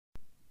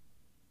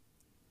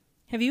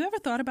Have you ever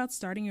thought about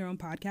starting your own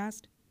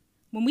podcast?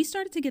 When we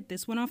started to get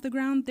this one off the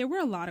ground, there were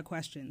a lot of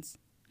questions.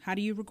 How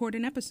do you record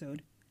an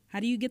episode? How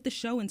do you get the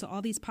show into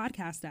all these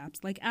podcast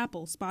apps like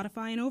Apple,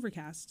 Spotify, and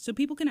Overcast so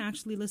people can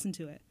actually listen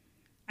to it?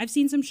 I've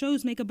seen some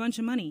shows make a bunch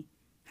of money.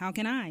 How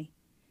can I?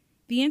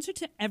 The answer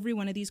to every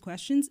one of these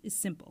questions is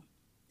simple.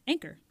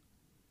 Anchor.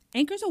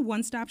 Anchor's a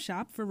one-stop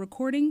shop for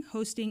recording,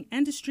 hosting,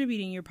 and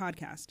distributing your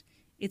podcast.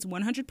 It's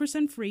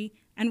 100% free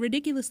and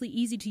ridiculously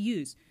easy to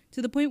use,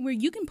 to the point where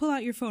you can pull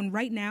out your phone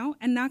right now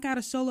and knock out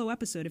a solo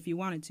episode if you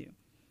wanted to.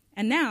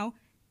 And now,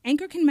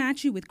 Anchor can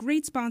match you with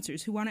great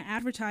sponsors who want to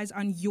advertise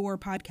on your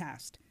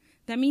podcast.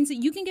 That means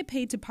that you can get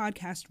paid to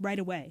podcast right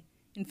away.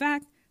 In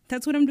fact,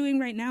 that's what I'm doing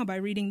right now by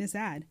reading this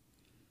ad.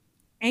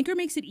 Anchor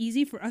makes it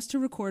easy for us to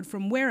record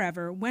from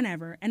wherever,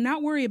 whenever, and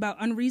not worry about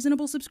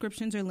unreasonable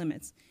subscriptions or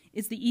limits.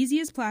 It's the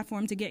easiest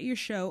platform to get your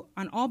show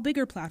on all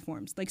bigger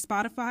platforms like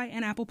Spotify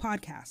and Apple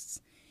Podcasts.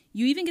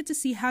 You even get to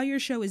see how your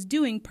show is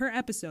doing per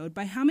episode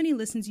by how many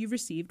listens you've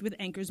received with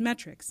Anchor's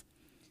metrics.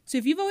 So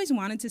if you've always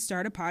wanted to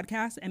start a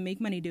podcast and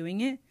make money doing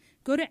it,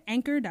 go to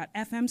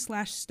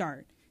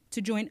anchor.fm/start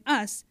to join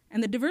us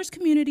and the diverse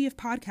community of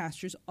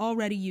podcasters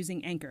already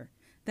using Anchor.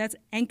 That's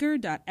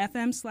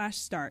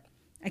anchor.fm/start.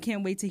 I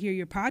can't wait to hear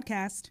your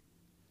podcast.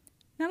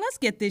 Now let's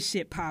get this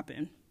shit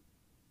popping.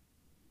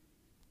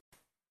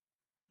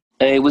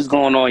 Hey, what's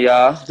going on,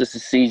 y'all? This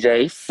is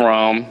CJ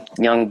from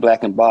Young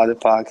Black and Bothered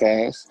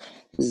Podcast.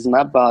 This is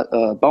my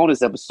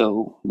bonus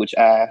episode, which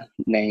I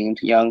named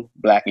Young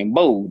Black and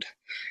Bold.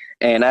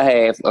 And I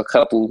have a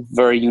couple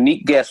very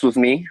unique guests with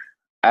me.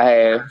 I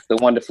have the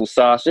wonderful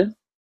Sasha.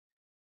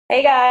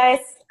 Hey, guys.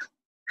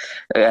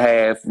 I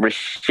have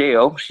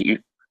Rochelle.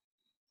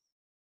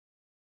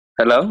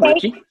 Hello, hey,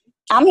 Richie.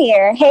 I'm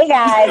here. Hey,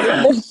 guys.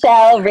 This is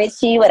Rochelle,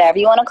 Richie, whatever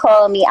you want to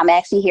call me. I'm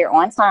actually here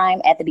on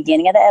time at the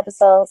beginning of the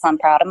episode, so I'm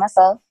proud of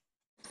myself.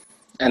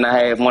 And I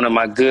have one of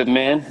my good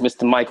men,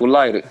 Mr. Michael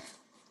Leiter.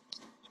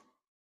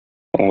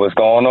 What's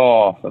going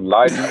on?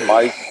 Lighter,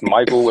 Mike,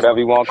 Michael, whatever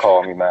you want to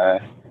call me,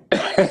 man.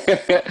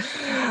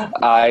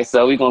 All right,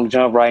 so we're going to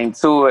jump right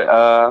into it.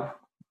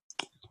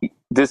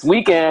 This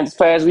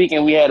past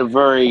weekend, we had a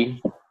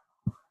very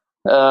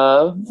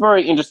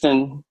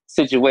interesting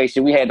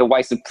situation. We had the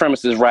white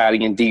supremacist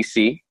rally in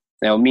D.C.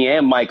 Now, me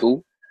and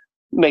Michael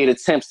made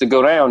attempts to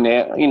go down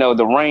there. You know,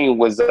 the rain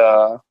was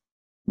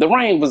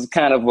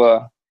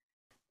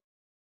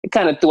it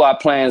kind of threw our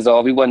plans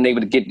off. We wasn't able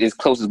to get as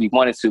close as we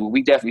wanted to.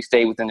 We definitely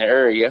stayed within the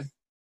area.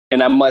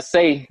 And I must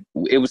say,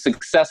 it was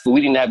successful.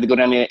 We didn't have to go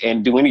down there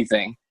and do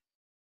anything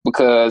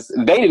because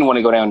they didn't want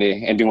to go down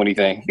there and do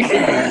anything.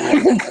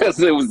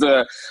 Because it was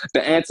the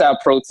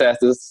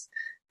anti-protesters.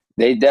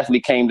 They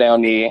definitely came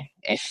down there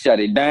and shut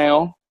it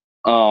down.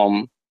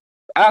 I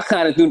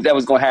kind of knew that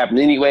was going to happen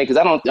anyway because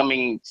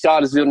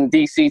Charlottesville and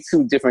D.C.,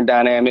 two different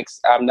dynamics.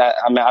 I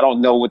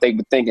don't know what they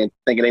were thinking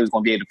they was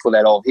going to be able to pull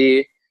that off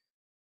here.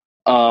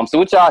 So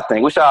what y'all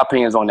think? What's y'all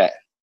opinions on that?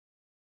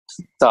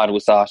 Started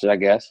with Sasha, I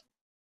guess.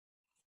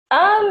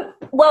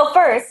 Well,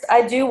 first,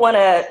 I do want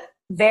to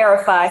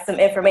verify some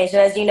information.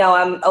 As you know,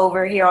 I'm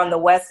over here on the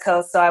West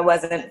Coast, so I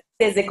wasn't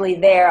physically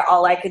there.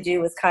 All I could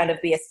do was kind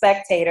of be a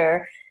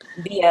spectator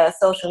via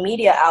social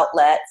media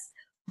outlets.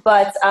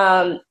 But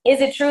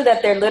is it true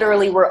that there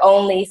literally were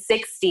only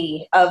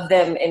 60 of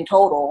them in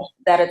total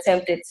that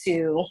attempted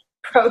to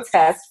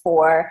protest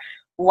for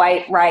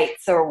white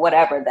rights or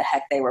whatever the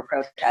heck they were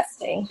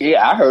protesting?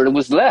 Yeah, I heard it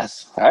was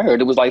less. I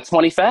heard it was like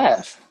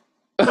 25.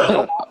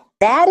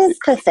 That is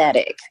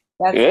pathetic.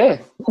 Yeah.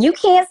 You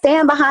can't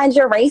stand behind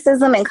your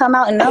racism and come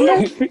out in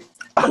numbers.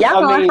 Y'all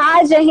gonna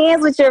hide your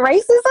hands with your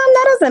racism?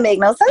 That doesn't make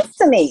no sense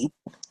to me.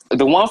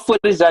 The one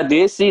footage I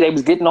did see, they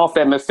was getting off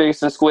at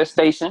McPherson Square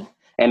Station,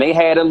 and they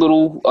had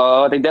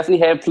they definitely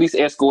had police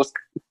escorts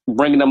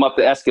bringing them up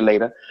the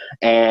escalator,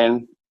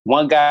 and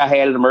one guy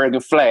had an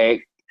American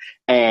flag,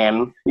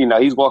 and,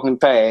 he's walking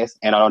past,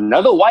 and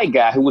another white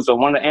guy who was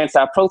one of the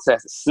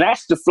anti-protesters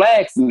snatched the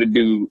flag from the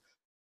dude.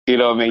 You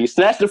know what I mean? You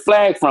snatched the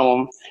flag from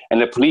him, and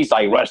the police,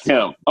 rushed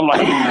him. I'm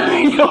like,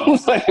 you know what I'm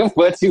saying?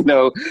 But,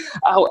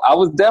 I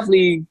was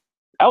definitely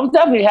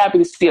happy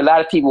to see a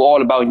lot of people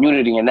all about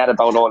unity and not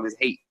about all this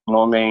hate. You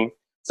know what I mean?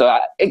 So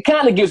it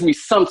kind of gives me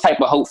some type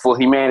of hope for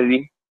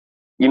humanity.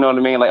 You know what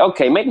I mean? Like,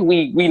 okay, maybe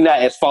we not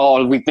as far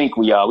as we think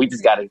we are. We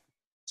just got to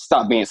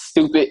stop being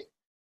stupid.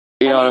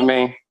 You know what I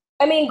mean?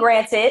 I mean,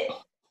 granted,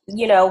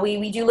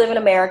 we do live in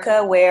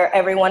America where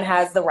everyone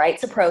has the right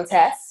to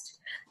protest.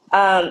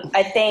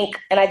 I think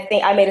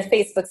I made a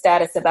Facebook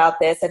status about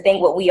this. I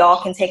think what we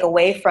all can take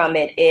away from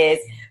it is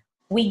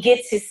we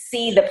get to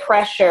see the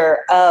pressure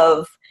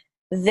of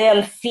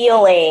them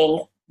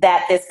feeling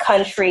that this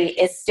country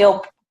is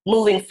still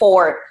moving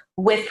forward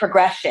with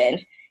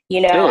progression.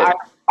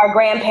 Our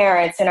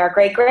grandparents and our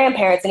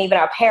great-grandparents and even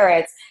our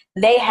parents,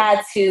 they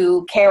had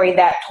to carry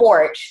that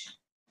torch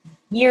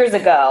years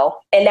ago,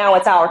 and now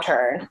it's our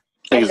turn.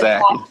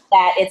 Exactly. And the fact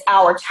that it's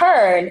our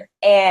turn,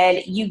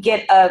 and you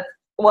get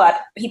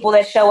people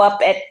that show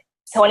up at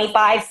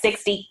 25,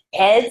 60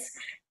 heads,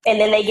 and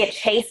then they get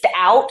chased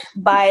out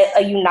by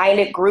a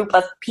united group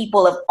of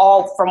people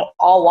from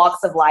all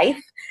walks of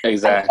life.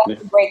 Exactly.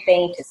 That's a great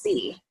thing to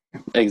see.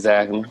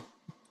 Exactly.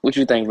 What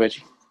you think,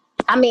 Richie?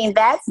 I mean,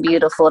 that's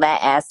beautiful,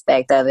 that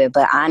aspect of it.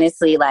 But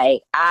honestly,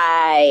 like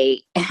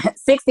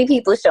 60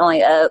 people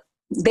showing up,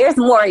 there's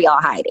more of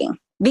y'all hiding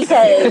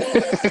because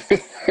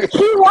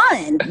he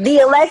won the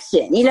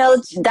election. You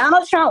know,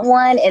 Donald Trump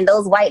won, and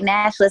those white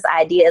nationalist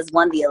ideas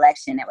won the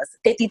election. It was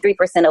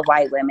 53% of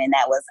white women.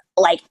 That was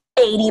like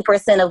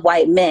 80% of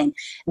white men.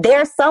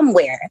 They're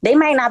somewhere. They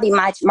might not be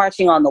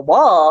marching on the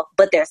wall,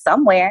 but they're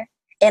somewhere.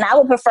 And I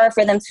would prefer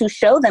for them to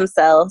show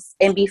themselves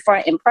and be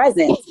front and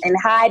present and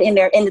hide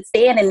and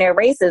stand in their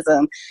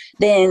racism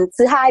than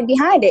to hide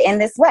behind it in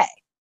this way.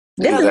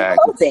 This is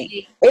closing.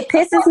 It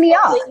pisses me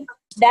off.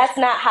 That's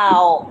not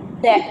how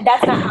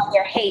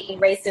their hate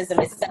and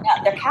racism is set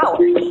up. They're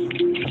cowards.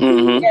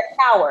 Mm-hmm. They're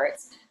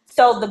cowards.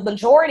 So the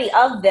majority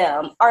of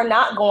them are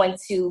not going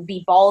to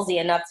be ballsy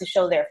enough to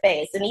show their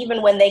face. And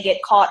even when they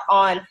get caught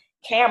on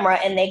camera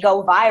and they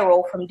go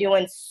viral from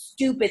doing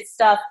stupid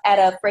stuff at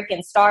a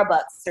freaking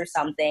Starbucks or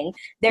something,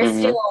 they're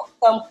still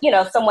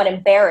somewhat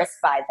embarrassed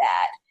by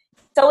that.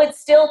 So it's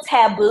still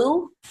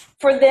taboo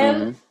for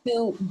them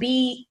to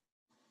be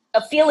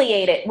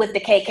affiliated with the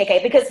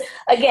KKK because,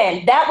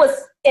 again, that was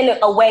in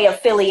a way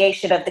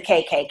affiliation of the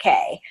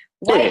KKK.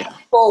 White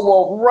people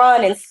will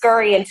run and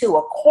scurry into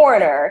a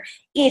corner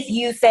if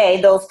you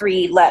say those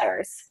 3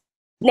 letters.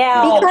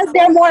 Now, because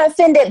they're more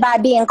offended by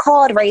being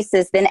called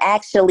racist than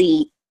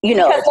actually,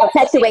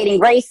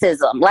 perpetuating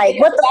racism. Like,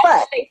 what the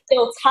fuck? They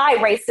still tie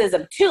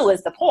racism to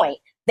is the point.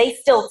 They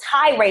still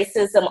tie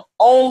racism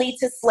only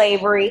to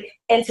slavery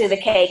and to the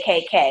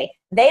KKK.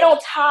 They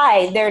don't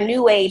tie their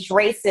new age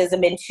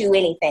racism into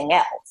anything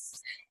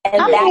else.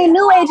 And I mean,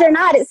 new age or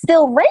not, it's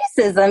still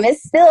racism.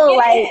 It's still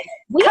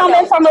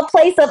coming from a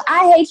place of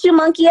I hate you,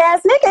 monkey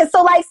ass niggas.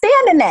 So like,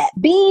 stand in that.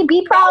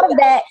 Be proud of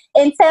that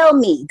and tell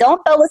me.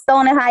 Don't throw a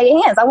stone and hide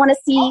your hands. I want to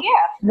see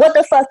what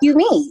the fuck you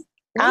mean.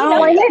 I don't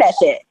want to hear that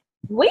shit.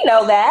 We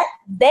know that.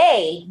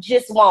 They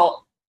just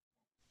won't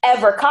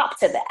ever cop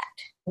to that.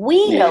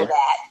 We know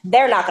that.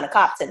 They're not going to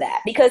cop to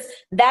that because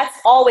that's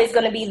always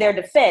going to be their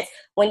defense.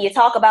 When you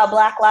talk about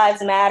Black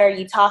Lives Matter,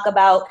 you talk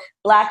about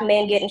Black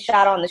men getting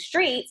shot on the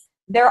streets,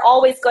 they're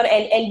always going to,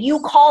 and you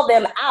call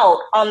them out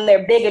on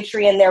their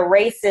bigotry and their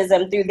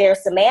racism through their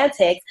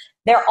semantics,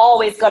 they're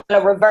always going to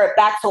revert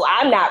back to,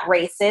 I'm not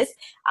racist.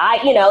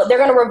 They're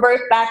going to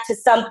revert back to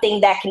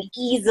something that can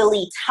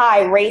easily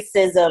tie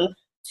racism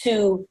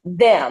to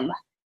them.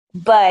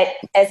 But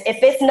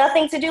if it's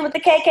nothing to do with the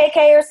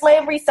KKK or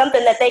slavery,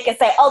 something that they can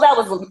say, oh,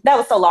 that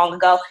was so long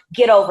ago,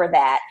 get over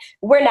that.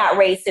 We're not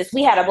racist.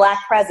 We had a Black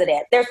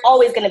president. There's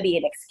always going to be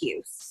an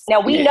excuse.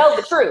 Now, we know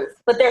the truth,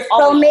 but there's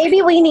always... So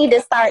maybe we need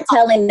to start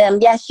telling them,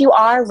 yes, you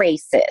are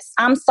racist.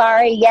 I'm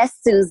sorry. Yes,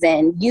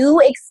 Susan. You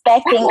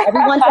expecting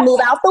everyone to move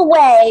out the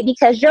way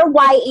because you're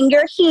white and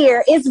you're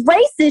here is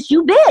racist,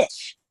 you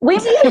bitch. We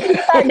need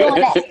to start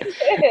doing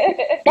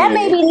that. That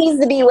maybe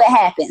needs to be what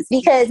happens.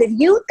 Because if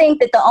you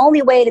think that the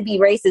only way to be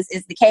racist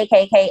is the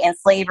KKK and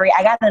slavery,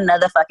 I got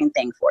another fucking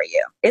thing for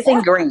you. It's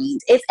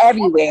ingrained. It's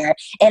everywhere.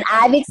 And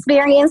I've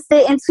experienced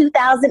it in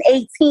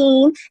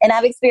 2018. And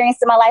I've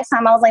experienced it in my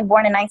lifetime. I was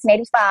born in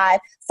 1985.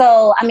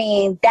 So, I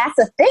mean, that's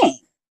a thing.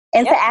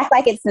 And to act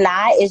like it's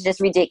not is just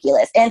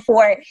ridiculous. And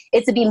for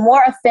it to be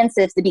more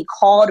offensive to be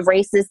called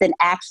racist than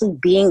actually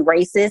being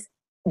racist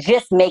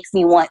just makes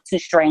me want to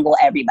strangle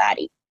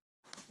everybody.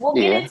 We'll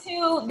get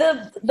into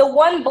the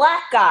one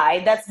Black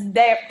guy that's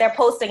they're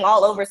posting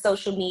all over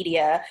social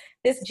media.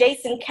 This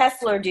Jason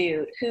Kessler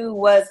dude, who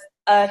was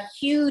a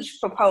huge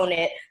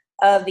proponent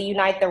of the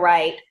Unite the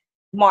Right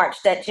march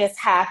that just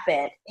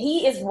happened.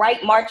 He is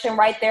marching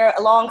right there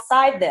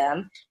alongside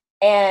them.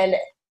 And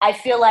I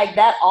feel like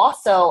that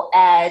also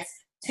adds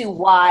to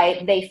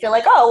why they feel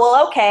like, oh,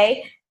 well,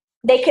 okay.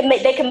 They can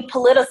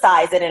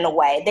politicize it in a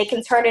way. They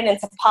can turn it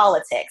into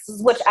politics,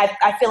 which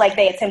I feel like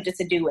they attempted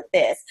to do with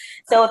this.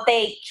 So if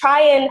they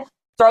try and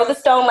throw the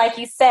stone, like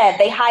you said,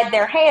 they hide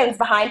their hands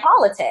behind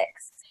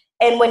politics.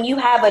 And when you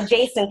have a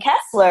Jason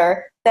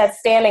Kessler that's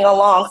standing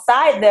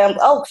alongside them,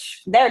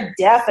 they're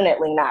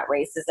definitely not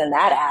racist in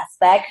that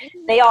aspect.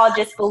 They all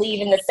just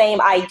believe in the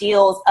same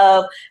ideals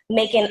of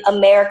making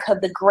America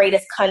the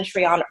greatest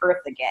country on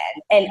earth again.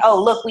 And,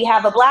 look, we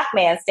have a Black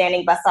man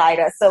standing beside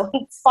us. So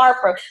it's far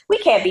from, we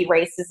can't be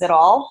racist at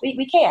all.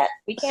 We can't.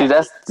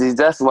 See,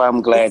 that's why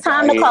I'm glad. It's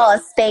time to call a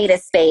spade a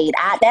spade.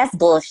 That's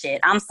bullshit.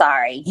 I'm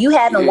sorry. You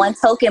having one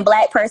token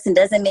Black person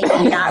doesn't make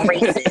you not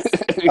racist.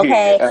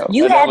 Okay?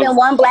 You having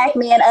one Black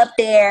man up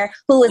there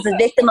who is a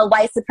victim of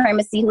white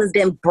supremacy, who has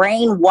been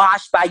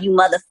brainwashed by you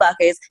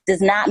motherfuckers, does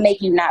not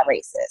make you not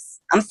racist.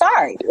 I'm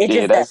sorry.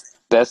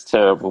 That's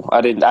terrible.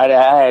 I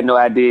had no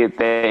idea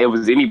that it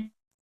was anybody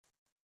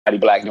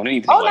Black doing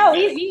anything. Oh no,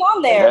 he's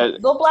on there.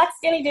 Little Black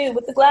skinny dude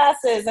with the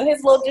glasses and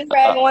his little do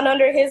rag on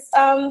under his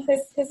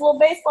little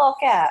baseball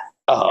cap.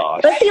 Oh,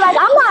 But see, like,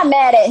 I'm not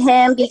mad at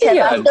him because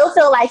Yeah. I still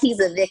feel like he's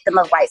a victim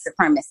of white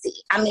supremacy.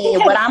 I mean,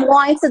 what I'm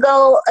going to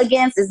go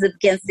against is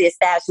against the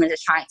establishment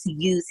that's trying to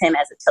use him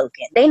as a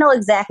token. They know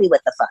exactly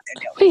what the fuck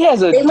they're doing. he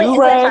has a They went and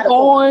do-rag tried to-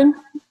 on.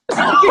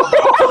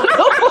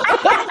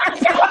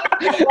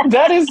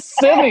 That is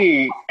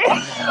silly.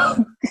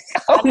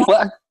 Oh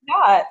my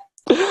God.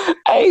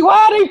 Hey, why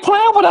are they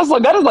playing with us?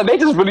 Like that is like they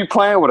just really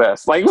playing with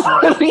us. Like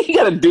he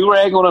got a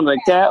do-rag on the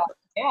cap.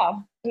 Yeah,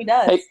 he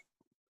does.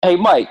 Hey,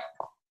 Mike,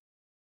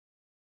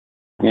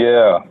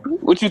 Yeah,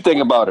 what you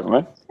think about it,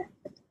 man?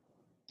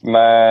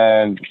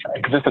 man.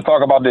 Just to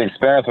talk about the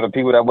experience for the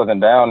people that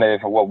wasn't down there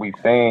for what we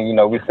seen. You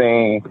know, we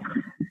seen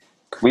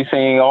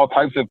all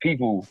types of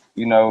people.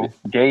 You know,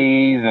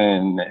 gays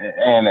and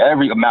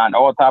every amount,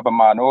 all type of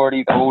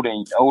minorities, old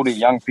and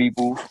young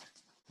people.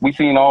 We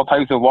seen all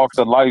types of walks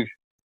of life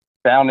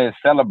down there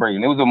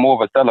celebrating. It was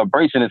more of a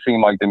celebration. It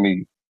seemed like to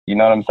me. You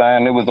know what I'm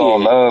saying? It was all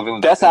love. It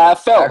was. That's how I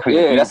felt. actually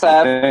a Yeah, that's how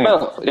I beautiful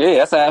felt. Yeah,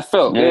 that's how I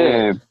felt.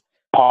 Yeah,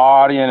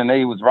 partying and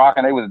they was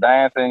rocking, they was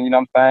dancing. You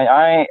know what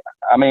I'm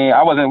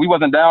saying? We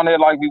wasn't down there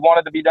like we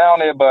wanted to be down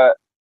there, but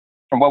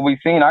from what we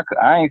seen, I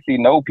ain't see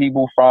no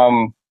people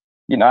from,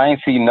 I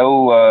ain't see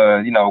no,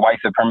 white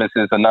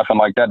supremacists or nothing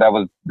like that. That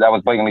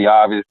was blatantly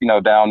obvious,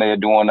 down there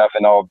doing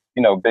nothing all,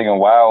 big and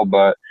wild,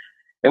 but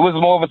it was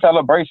more of a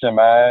celebration,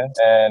 man.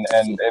 And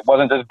it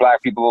wasn't just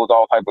black people, it was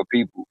all type of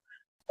people.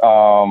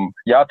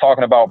 Y'all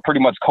talking about pretty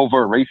much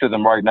covert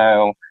racism right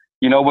now.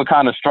 You know what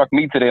kind of struck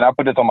me today, and I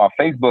put this on my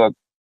Facebook.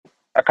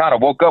 I kind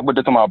of woke up with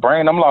this in my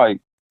brain. I'm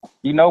like,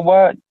 you know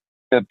what?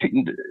 A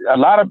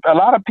lot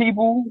of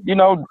people,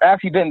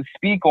 actually didn't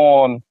speak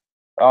on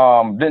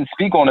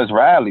this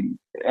rally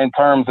in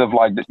terms of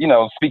like,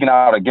 speaking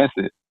out against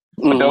it.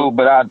 Mm-hmm.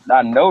 But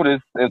I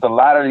noticed there's a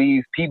lot of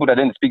these people that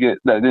didn't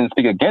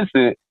speak against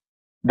it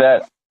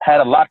that had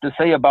a lot to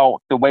say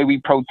about the way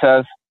we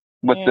protest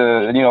with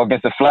the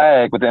against the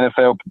flag, with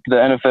the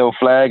NFL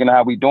flag and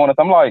how we doing it.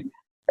 I'm like,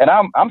 and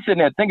I'm sitting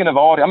there thinking of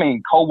all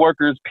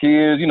coworkers,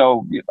 peers,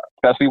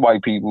 especially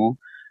white people,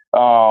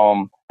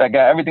 that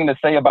got everything to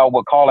say about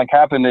what Colin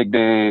Kaepernick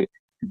did.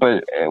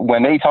 But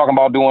when they talking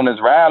about doing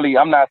this rally,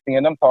 I'm not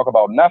seeing them talk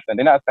about nothing.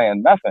 They're not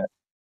saying nothing.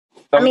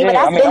 So, but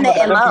that's been the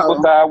MO.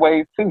 People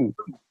sideways too.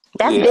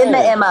 That's been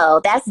the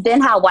MO. That's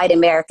been how white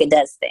America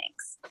does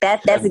things.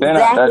 That's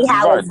exactly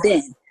how it's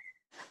been.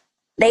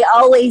 They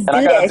always do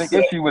that shit. I got a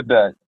big issue with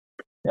that.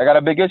 I got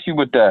a big issue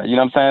with that. You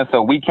know what I'm saying?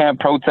 So we can't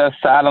protest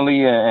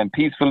silently and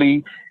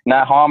peacefully,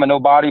 not harming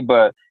nobody,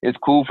 but it's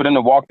cool for them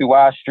to walk through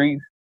our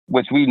streets,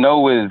 which we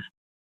know is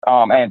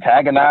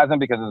antagonizing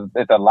because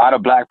it's a lot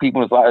of black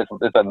people. It's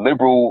a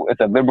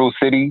liberal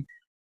city.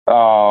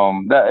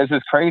 That it's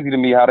just crazy to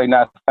me how they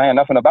not saying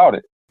nothing about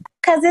it.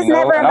 Because it's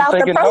never about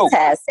the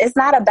protest. It's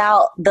not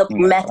about the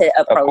method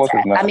of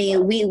protest. I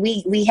mean,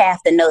 we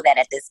have to know that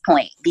at this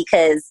point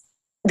because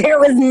there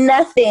was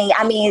nothing.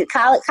 I mean,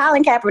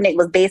 Colin Kaepernick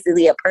was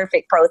basically a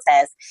perfect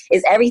protest.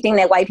 It's everything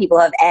that white people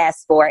have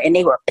asked for, and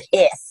they were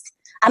pissed.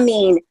 I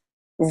mean,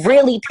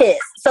 really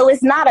pissed. So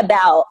it's not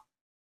about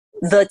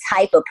the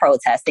type of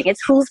protesting. It's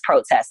who's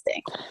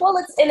protesting.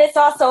 Well, it's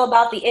also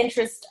about the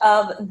interest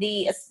of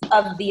the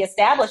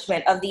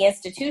establishment, of the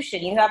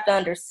institution. You have to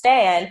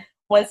understand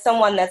when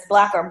someone that's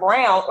black or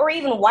brown, or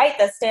even white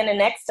that's standing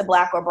next to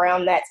black or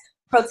brown that's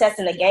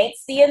protesting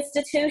against the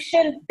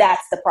institution,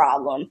 that's the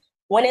problem.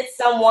 When it's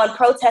someone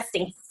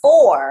protesting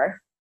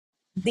for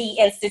the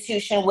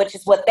institution, which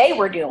is what they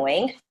were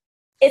doing,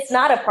 it's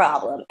not a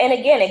problem. And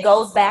again, it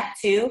goes back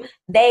to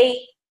they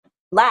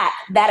lack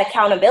that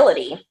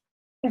accountability.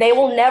 They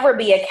will never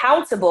be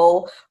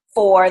accountable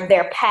for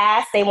their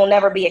past. They will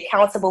never be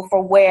accountable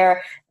for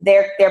where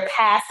their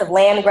past of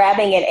land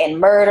grabbing and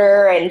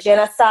murder and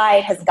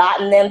genocide has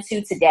gotten them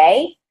to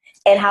today,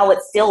 and how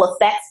it still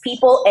affects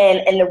people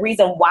and the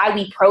reason why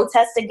we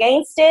protest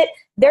against it.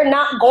 They're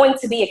not going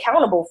to be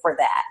accountable for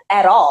that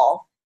at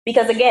all.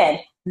 Because again,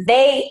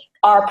 they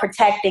are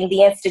protecting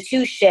the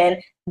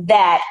institution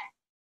that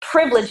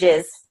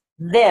privileges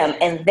them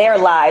and their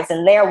lives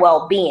and their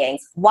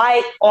well-beings.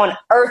 Why on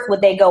earth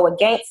would they go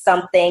against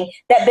something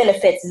that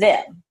benefits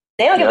them?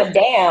 They don't give a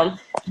damn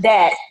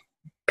that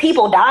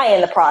people die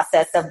in the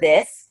process of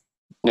this.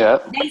 Yeah.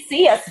 They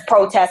see us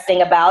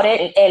protesting about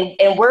it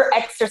and we're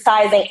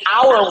exercising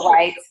our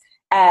rights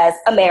as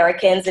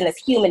Americans and as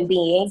human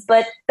beings,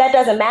 but that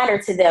doesn't matter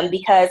to them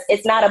because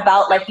it's not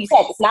about, like you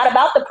said, it's not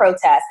about the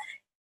protest.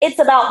 It's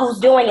about who's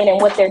doing it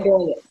and what they're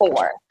doing it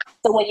for.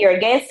 So when you're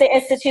against the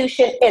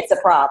institution, it's a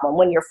problem.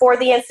 When you're for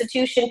the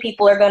institution,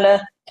 people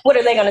are what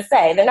are they going to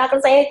say? They're not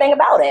going to say anything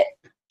about it.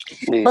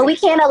 Yeah. But we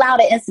can't allow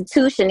the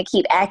institution to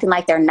keep acting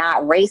like they're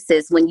not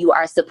racist when you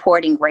are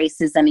supporting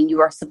racism and you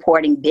are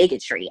supporting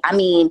bigotry. I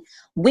mean,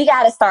 we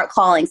got to start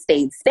calling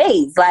spades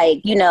spades.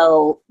 Like,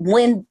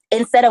 when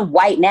instead of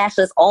white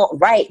nationalists,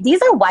 alt-right,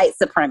 these are white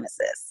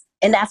supremacists.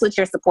 And that's what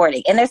you're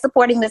supporting. And they're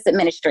supporting this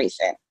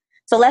administration.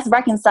 So let's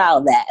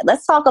reconcile that.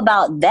 Let's talk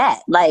about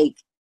that. Like,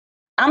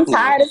 I'm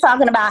tired of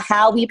talking about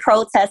how we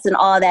protest and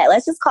all that.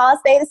 Let's just call a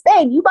spade a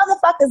spade. You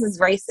motherfuckers is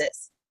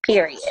racist.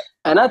 Period.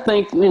 And I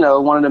think,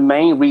 one of the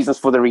main reasons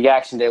for the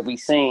reaction that we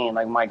seen,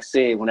 like Mike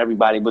said, when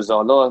everybody was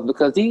all off,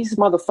 because these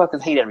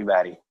motherfuckers hate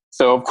everybody.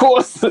 So, of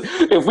course,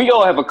 if we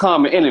all have a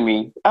common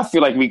enemy, I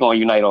feel like we're going to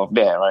unite off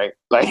that, right?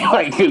 Like,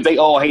 cause they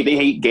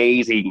hate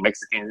gays, hate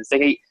Mexicans,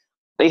 they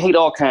hate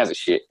all kinds of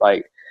shit.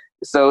 Like,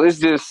 so it's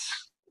just,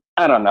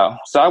 I don't know.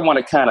 So I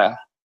want to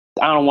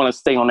I don't want to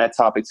stay on that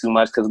topic too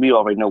much because we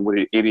already know what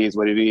it is.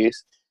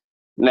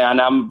 Now I'm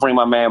going to bring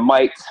my man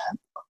Mike.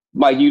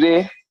 Mike, you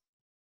there?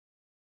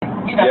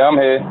 Yeah, I'm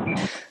here.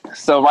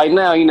 So right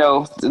now,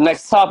 the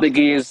next topic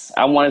is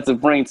I wanted to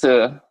bring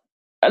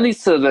at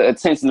least to the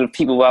attention of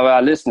people, of our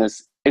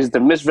listeners, is the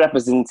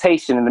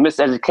misrepresentation and the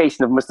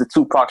miseducation of Mr.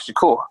 Tupac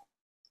Shakur.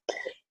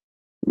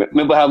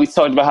 Remember how we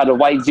talked about how the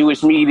white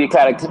Jewish media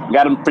kind of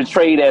got him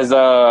portrayed as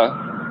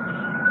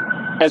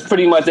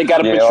pretty much they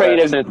got him portrayed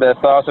as shit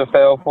that Sasha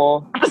fell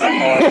for.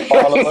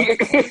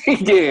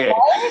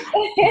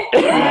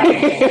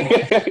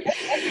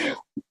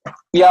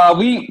 Yeah.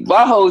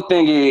 My whole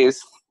thing is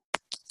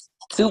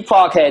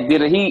Tupac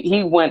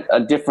he went a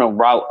different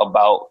route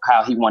about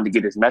how he wanted to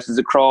get his message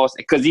across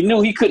because he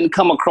knew he couldn't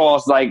come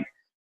across like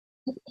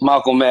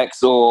Malcolm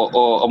X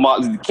or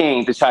Martin Luther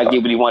King to try to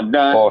get what he wanted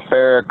done. Or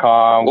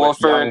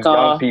Farrakhan.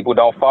 Young people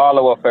don't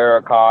follow a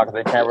Farrakhan because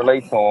they can't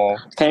relate to him.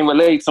 Can't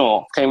relate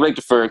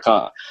to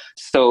Farrakhan.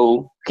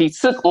 So he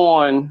took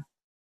on,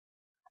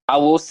 I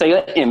will say,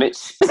 an image.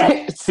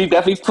 He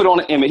definitely put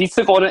on an image. He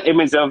took on an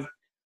image of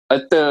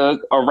a thug,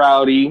 a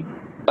rowdy,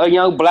 a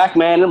young black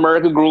man in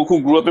America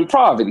who grew up in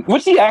poverty,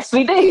 which he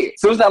actually did.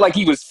 So it's not like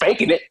he was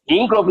faking it. He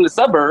didn't grow up in the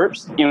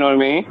suburbs. You know what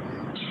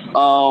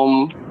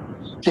I mean?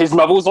 His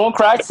mother was on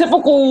crack.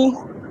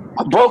 Typical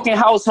broken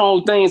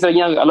household things that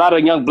a lot of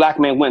young black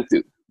men went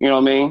through. You know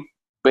what I mean?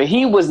 But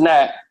he was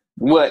not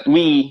what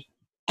we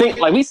think.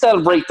 Like we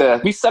celebrate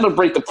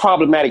the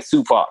problematic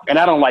Tupac, and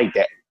I don't like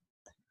that.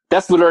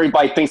 That's what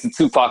everybody thinks of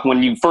Tupac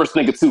when you first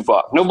think of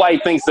Tupac. Nobody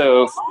thinks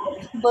of.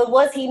 But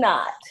was he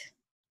not?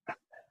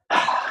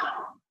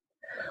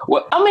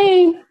 Well, I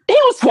mean, he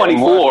was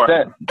 24.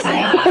 I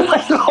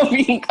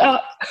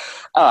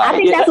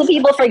think that's what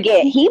people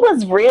forget. He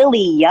was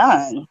really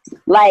young,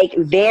 like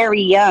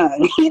very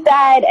young. He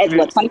died at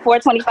 24,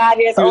 25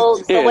 years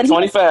old. So when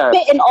 25. He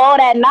was spitting all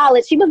that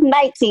knowledge, he was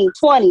 19,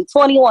 20,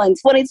 21,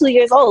 22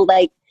 years old.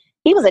 Like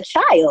he was a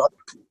child.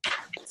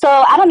 So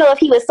I don't know if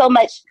he was so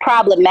much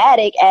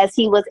problematic as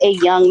he was a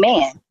young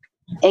man.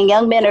 And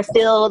young men are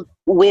filled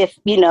with,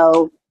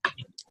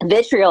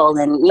 vitriol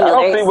and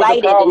they're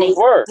excited and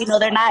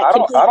they're not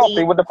completely. I don't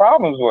see what the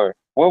problems were.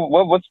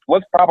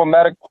 What's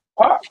problematic?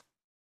 Pop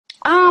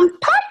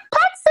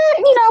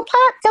said,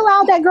 Pop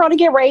allowed that girl to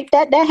get raped.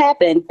 That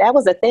happened. That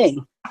was a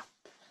thing.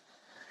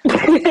 He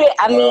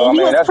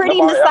was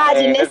pretty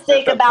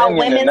misogynistic about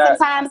women.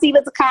 Sometimes he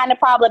was kind of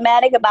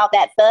problematic about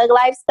that thug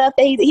life stuff.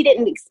 That he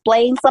didn't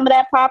explain some of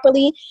that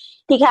properly.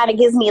 He kind of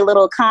gives me a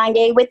little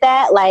Kanye with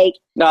that. Like,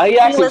 no, he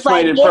actually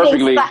explained it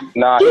perfectly. Once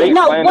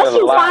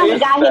you finally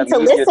got him to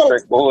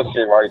listen,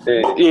 bullshit right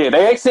there. Yeah,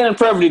 they explained it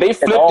perfectly. They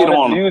flipped it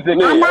on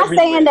him.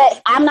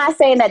 I'm not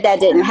saying that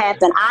didn't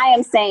happen. I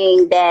am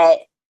saying that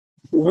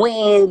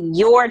when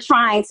you're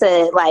trying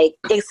to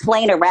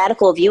explain a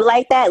radical view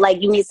like that,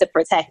 you need to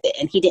protect it.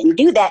 And he didn't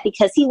do that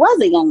because he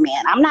was a young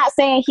man. I'm not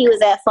saying he was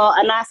at fault.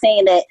 I'm not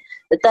saying that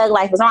the thug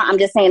life was wrong. I'm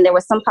just saying there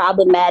were some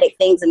problematic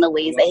things in the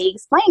ways that he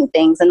explained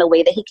things and the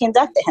way that he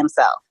conducted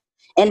himself.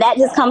 And that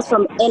just comes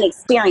from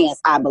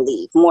inexperience, I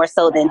believe, more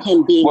so than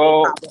him being a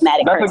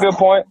problematic person.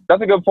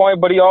 That's a good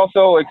point. But he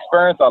also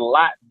experienced a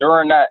lot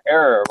during that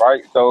era,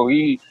 right? So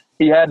he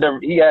had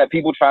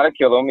people trying to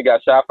kill him. He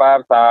got shot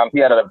 5 times. He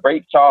had a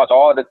rape charge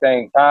all at the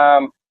same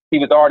time. He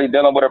was already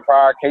dealing with a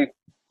prior case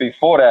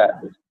before that.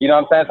 You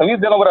know what I'm saying? So he was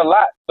dealing with a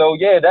lot. So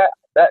yeah, that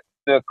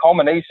the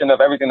culmination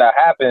of everything that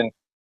happened.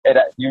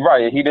 You're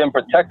right. He didn't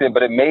protect it,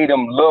 but it made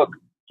him look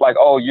like,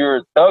 oh,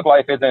 your thug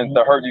life isn't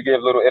the hurt you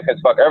give little ifs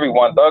fuck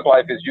everyone. Thug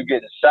life is you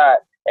getting shot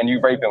and you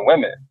raping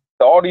women.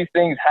 So all these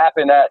things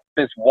happened at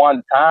this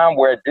one time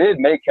where it did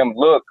make him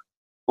look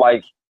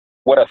like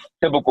what a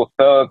typical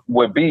thug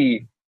would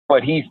be.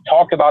 But he's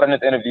talked about in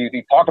his interviews.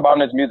 He talked about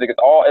in his music.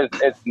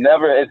 It's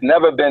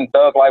never been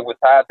thug life was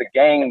tied to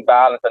gang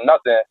violence or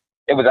nothing.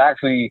 It was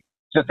actually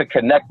just to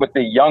connect with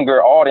the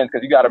younger audience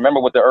because you got to remember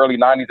what the early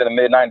 90s and the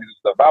mid 90s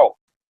was about.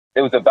 It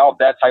was about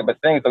that type of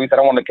thing. So he said,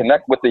 I want to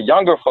connect with the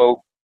younger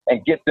folk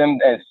and get them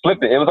and flip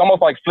it. It was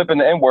almost like flipping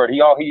the N word.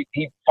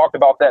 He talked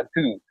about that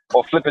too,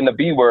 or flipping the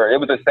B word.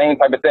 It was the same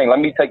type of thing. Let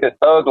me take this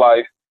thug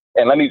life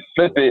and let me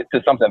flip it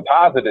to something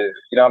positive.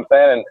 You know what I'm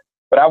saying?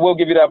 But I will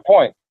give you that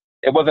point.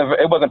 It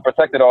wasn't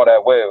protected all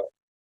that well.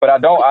 But I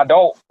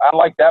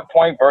like that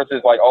point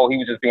versus like, oh, he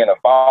was just being a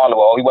follower.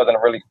 Oh, he wasn't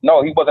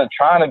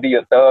trying to be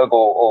a thug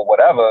or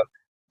whatever,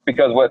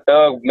 because what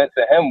thug meant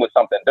to him was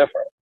something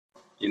different.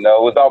 It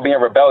was about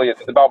being rebellious.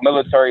 It was about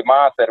military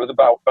mindset. It was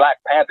about Black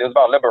Panther. It was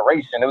about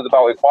liberation. It was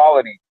about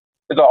equality.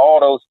 It was about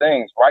all those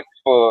things, rights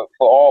for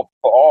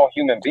all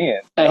human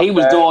beings. And he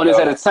was doing this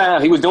at a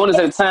time. He was doing this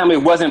at a time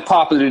it wasn't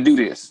popular to do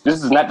this.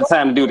 This is not the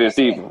time to do this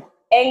either.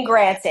 And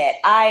granted,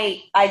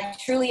 I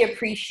truly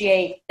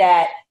appreciate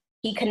that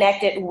he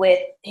connected with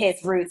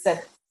his roots of,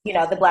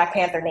 the Black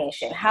Panther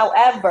Nation.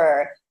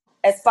 However,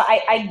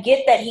 I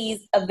get that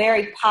he's a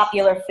very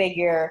popular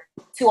figure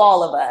to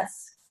all of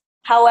us.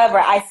 However,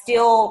 I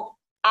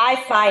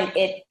find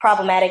it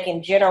problematic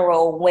in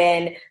general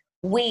when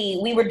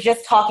we were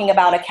just talking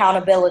about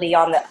accountability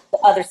on the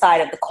other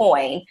side of the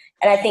coin.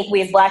 And I think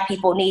we as Black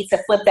people need to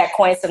flip that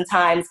coin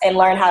sometimes and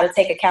learn how to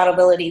take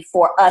accountability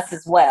for us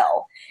as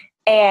well.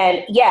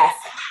 And yes,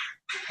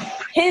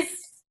 his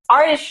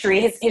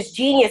artistry, his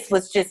genius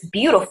was just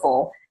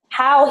beautiful.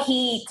 How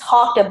he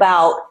talked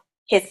about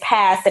his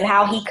past and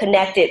how he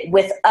connected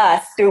with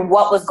us through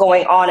what was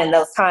going on in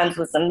those times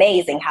was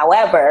amazing.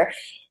 However,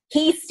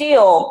 he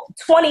still,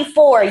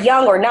 24,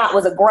 young or not,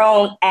 was a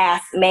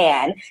grown-ass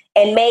man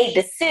and made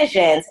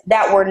decisions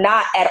that were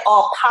not at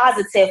all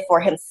positive for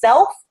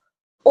himself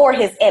or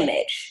his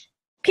image,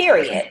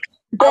 period.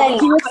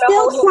 But you're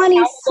still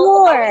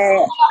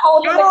 24.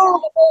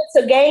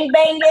 To gang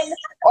banging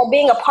or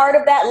being a part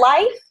of that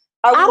life?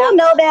 I don't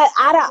know that.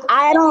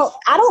 I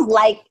don't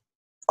like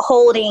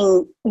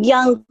holding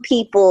young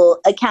people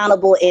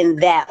accountable in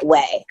that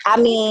way. I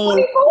mean,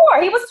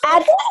 24. He was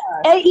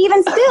 24.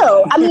 Even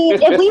still, I mean,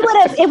 if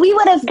we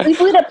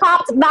would have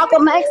popped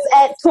Malcolm X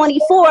at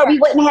 24, we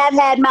wouldn't have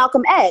had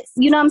Malcolm X.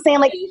 You know what I'm saying?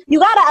 Like, you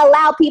got to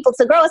allow people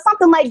to grow. It's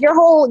something like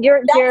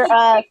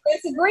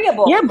it's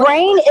agreeable. Your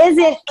brain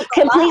isn't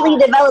completely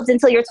developed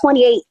until you're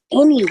 28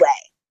 anyway.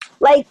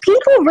 Like,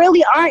 people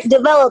really aren't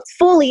developed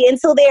fully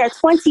until they are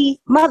 28.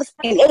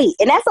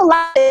 And that's a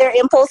lot of their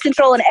impulse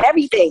control and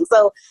everything.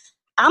 So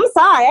I'm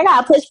sorry, I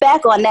got to push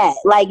back on that.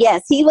 Like,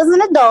 yes, he was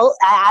an adult.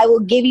 I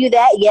will give you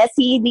that. Yes,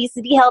 he needs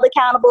to be held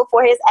accountable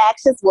for his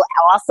actions. We'll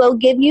also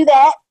give you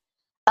that.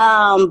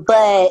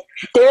 But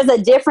there's a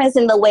difference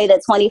in the way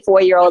that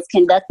 24-year-olds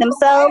conduct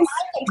themselves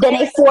than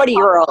a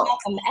 40-year-old.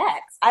 Malcolm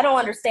X. I don't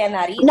understand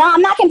that either. No,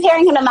 I'm not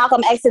comparing him to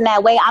Malcolm X in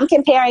that way. I'm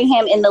comparing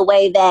him in the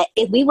way that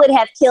if we would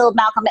have killed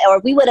Malcolm, or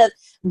if we would have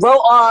wrote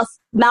off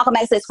Malcolm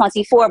X at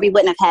 24, we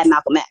wouldn't have had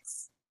Malcolm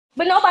X.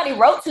 But nobody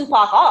wrote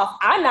Tupac off.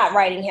 I'm not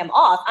writing him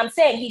off. I'm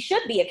saying he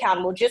should be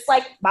accountable, just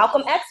like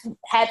Malcolm X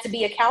had to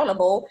be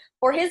accountable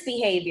for his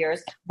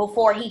behaviors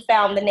before he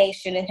found the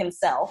nation in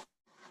himself.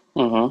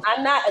 Mm-hmm.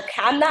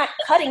 I'm not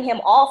cutting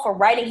him off or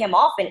writing him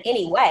off in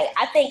any way.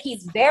 I think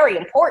he's very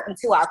important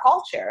to our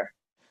culture.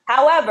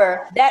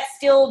 However, that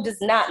still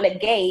does not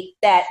negate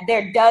that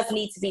there does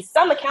need to be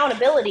some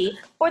accountability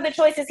for the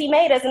choices he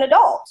made as an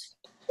adult.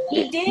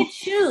 He did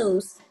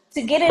choose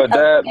to get it.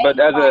 But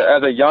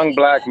as a young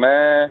black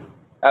man,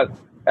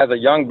 as a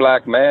young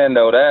black man,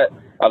 though, that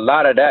a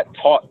lot of that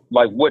taught,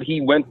 like, what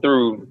he went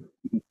through,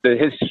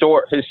 his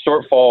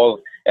shortfalls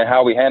and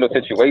how we handle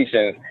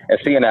situations, and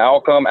seeing the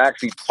outcome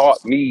actually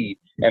taught me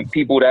and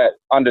people that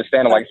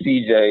understand him, like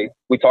CJ.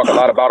 We talk a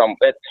lot about him.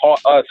 It taught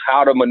us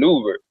how to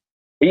maneuver.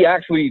 He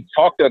actually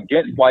talked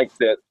against, like,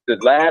 the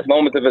last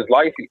moments of his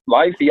life.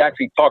 He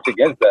actually talked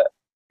against that.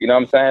 You know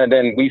what I'm saying? And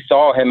then we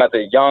saw him as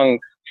a young,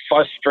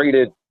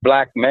 frustrated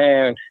black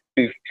man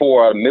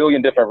for a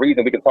million different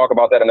reasons. We can talk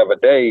about that another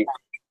day,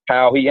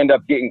 how he ended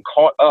up getting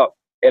caught up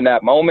in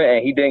that moment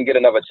and he didn't get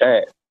another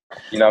chance.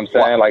 You know what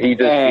I'm saying? Like, he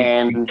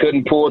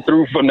couldn't pull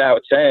through from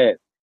that chance.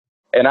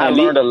 And I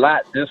learned a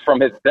lot just from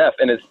his death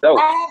in itself.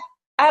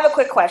 I have a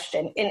quick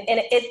question, and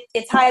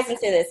it ties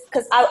into this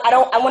because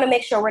I want to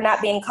make sure we're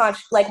not being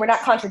we're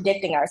not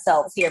contradicting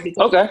ourselves here.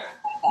 Okay.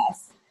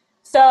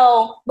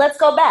 So let's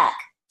go back.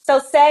 So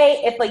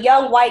say if a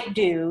young white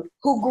dude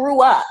who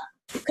grew up,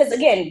 because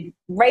again,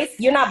 race,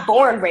 you're not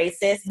born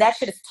racist. That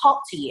shit is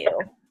taught to you.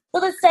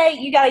 So let's say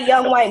you got a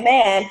young white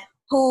man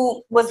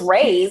who was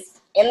raised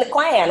in the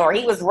Klan, or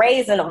he was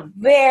raised in a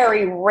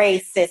very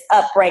racist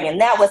upbringing.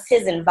 That was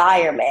his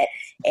environment,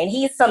 and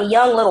he's some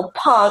young little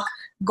punk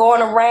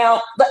going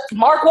around.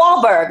 Mark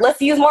Wahlberg.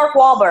 Let's use Mark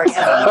Wahlberg.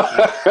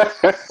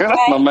 That's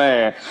my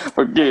man.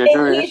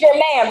 He's your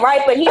man,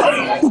 right? But he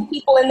was putting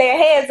people in their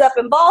heads up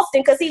in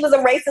Boston because he was a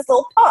racist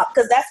little punk,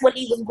 because that's what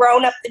he was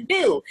grown up to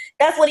do.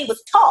 That's what he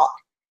was taught,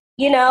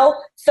 you know?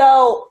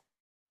 So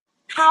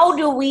how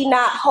do we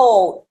not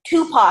hold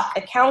Tupac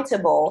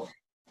accountable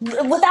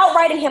without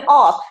writing him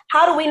off?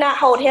 How do we not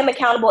hold him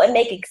accountable and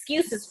make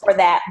excuses for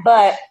that?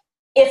 But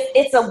if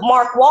it's a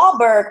Mark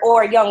Wahlberg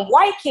or a young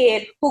white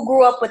kid who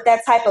grew up with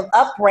that type of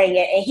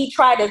upbringing and he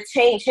tried to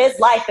change his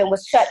life and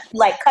was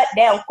cut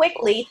down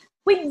quickly,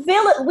 we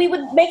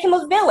would make him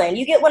a villain.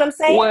 You get what I'm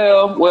saying?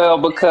 Well,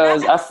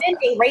 because I'm not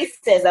defending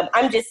racism.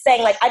 I'm just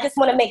saying, like, I just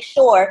want to make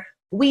sure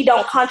we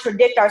don't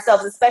contradict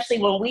ourselves, especially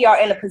when we are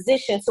in a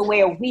position to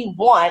where we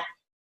want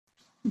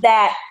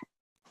that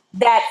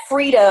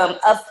freedom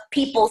of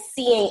people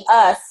seeing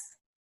us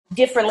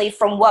differently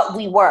from what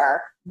we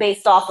were,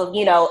 based off of,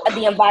 you know,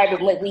 the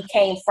environment we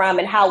came from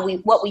and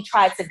what we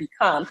tried to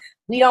become.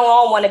 We don't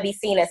all want to be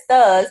seen as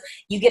thugs.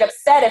 You get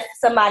upset if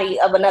somebody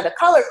of another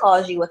color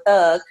calls you a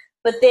thug,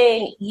 but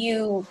then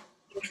you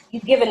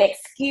give an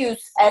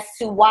excuse as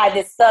to why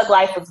this thug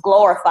life was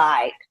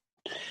glorified.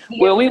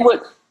 Well, we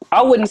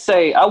I wouldn't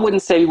say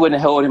we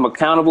wouldn't hold him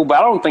accountable, but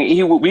I don't think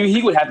he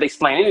would have to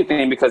explain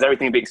anything because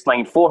everything would be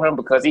explained for him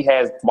because he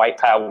has white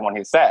power on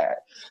his side.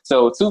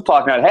 So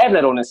Tupac not having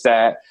that on his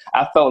side,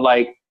 I felt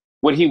like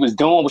what he was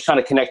doing was trying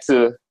to connect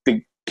to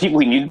the people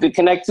he needed to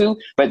connect to,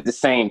 but at the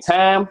same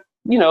time,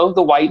 you know,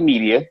 the white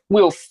media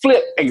will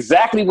flip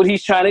exactly what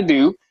he's trying to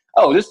do.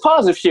 Oh, this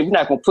positive shit, we're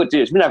not going to put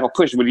this. We're not going to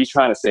push what he's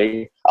trying to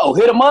say. Oh,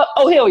 hit him up?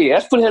 Oh, hell yeah.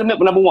 Let's put him up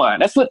number one.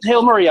 Let's put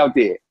Hail Murray out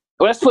there.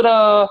 Or let's put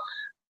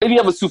any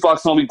other Tupac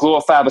song we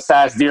glorify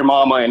besides Dear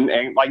Mama and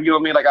like, you know what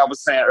I mean? Like I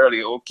was saying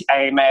earlier,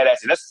 I Ain't Mad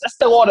At You. Let's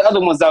throw all the other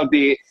ones out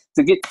there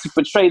to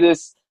portray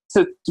this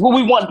to what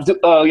we want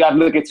y'all to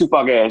look at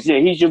Tupac as. Yeah,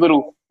 he's your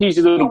little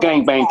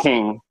gangbang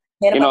king.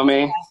 You know what I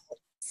mean?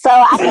 So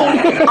I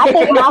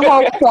think my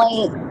whole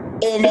point,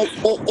 and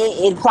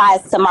it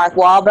applies to Mark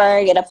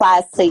Wahlberg, it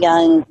applies to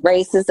Young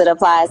Racist, it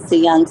applies to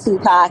Young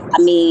Tupac.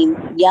 I mean,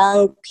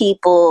 young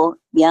people,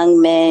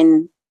 young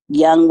men,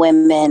 young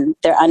women,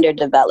 they're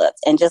underdeveloped.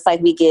 And just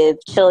like we give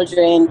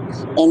children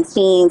and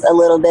teens a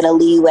little bit of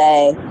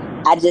leeway,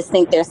 I just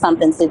think there's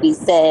something to be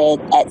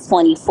said at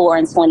 24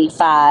 and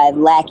 25,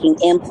 lacking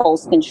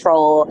impulse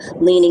control,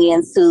 leaning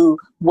into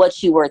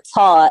what you were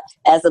taught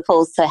as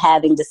opposed to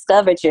having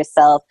discovered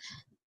yourself.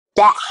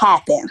 That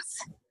happens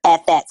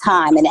at that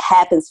time, and it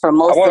happens for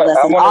most of us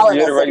and all of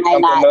us. It may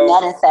not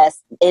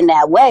manifest in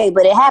that way,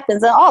 but it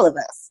happens in all of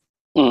us.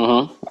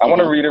 Mm-hmm. I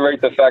want to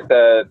reiterate the fact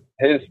that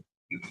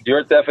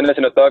your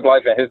definition of thug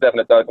life and his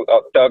definition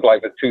of thug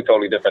life is two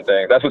totally different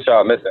things. That's what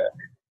y'all missing.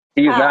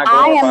 He's not.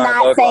 I am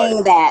not saying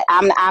life. That.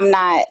 I'm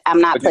not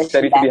pushing. He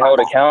said he should be held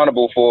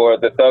accountable for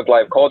the thug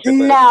life culture.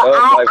 No,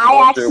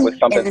 I actually was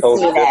something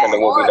totally different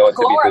than what we know it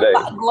to be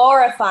today.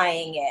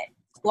 Glorifying it.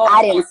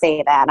 I didn't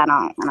say that. I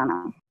don't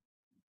know.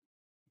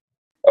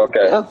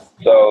 Okay,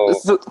 so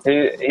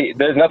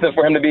there's nothing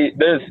for him to be.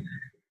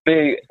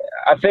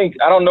 I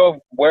don't know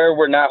where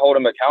we're not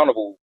holding him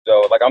accountable.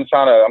 So, like, I'm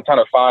trying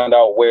to find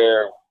out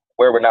where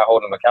we're not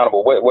holding him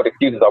accountable. What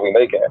excuses are we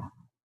making?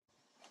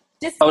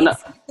 Just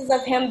excuses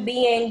of him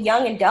being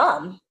young and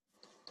dumb.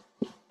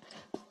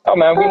 Oh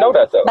man, we know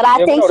that though. But I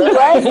think he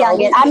was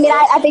young. I mean,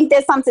 I think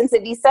there's something to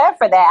be said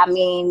for that. I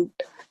mean,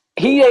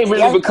 he ain't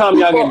really become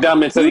young and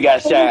dumb until he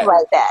got shot.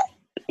 Like that.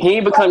 He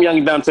ain't become young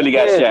and dumb until he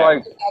got shot.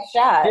 Like,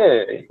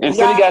 Yeah.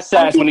 Until he got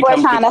shot. When people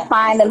are trying to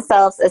find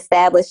themselves,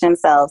 establish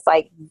themselves.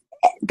 Like,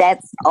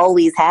 that's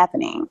always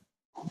happening.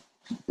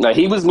 No,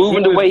 he was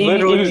moving the way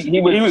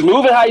he was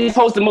moving how he's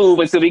supposed to move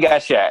until he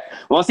got shot.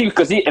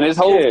 And his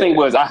whole thing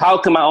was, how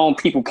can my own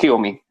people kill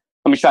me?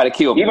 Let me try to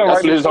kill me. Even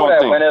That's right before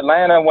that, when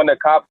Atlanta, when the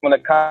cops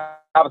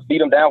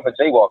beat him down for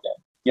jaywalking.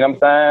 You know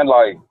what I'm saying?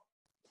 Like,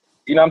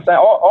 you know what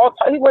I'm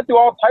saying? He went through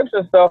all types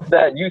of stuff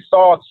that you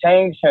saw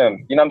change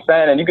him. You know what I'm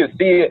saying? And you can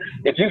see it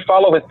if you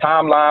follow his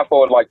timeline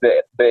for like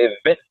the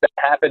events that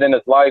happened in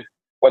his life,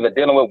 whether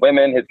dealing with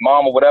women, his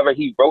mom or whatever.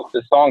 He wrote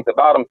the songs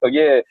about him. So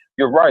yeah,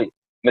 you're right.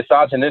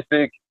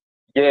 Misogynistic.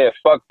 Yeah,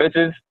 fuck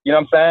bitches. You know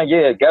what I'm saying?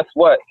 Yeah, guess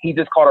what? He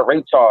just caught a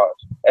rape charge,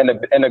 and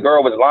the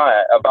girl was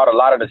lying about a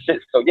lot of the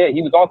shit. So yeah,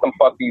 he was on some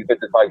fuck these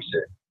bitches type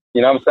shit.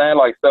 You know what I'm saying?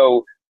 Like,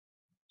 so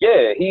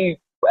yeah,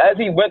 as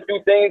he went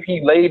through things,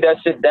 he laid that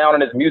shit down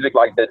in his music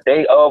like the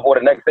day of or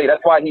the next day.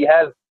 That's why he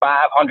has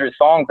 500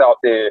 songs out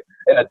there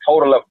in a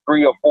total of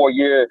 3 or 4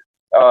 year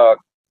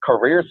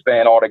career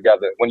span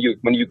altogether. When you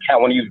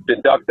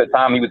deduct the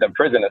time he was in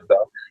prison and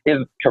stuff, his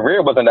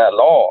career wasn't that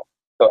long.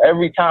 So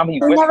every time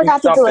he went through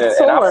something,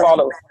 and I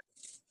follow.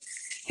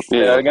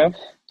 Yeah, that again.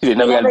 He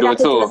never got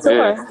to do a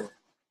tour.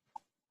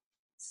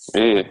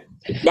 Yeah.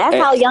 That's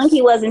how young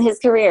he was in his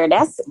career.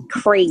 That's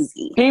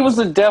crazy. He was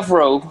in death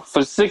row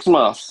for 6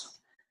 months.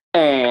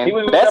 And he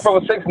was in death row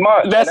for 6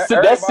 months. That's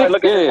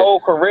look at his whole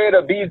career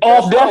to be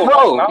off death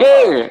row.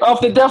 Yeah,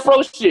 off the death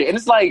row shit. And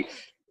it's like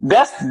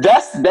that's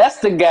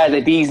the guy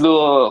that these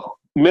little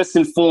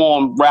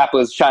misinformed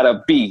rappers try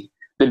to be,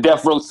 the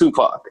death row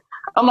Tupac.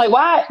 I'm like,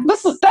 why? That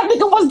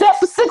nigga was dead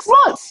for 6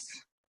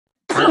 months.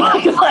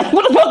 Like,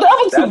 what about the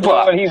other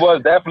Tupac? When he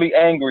was definitely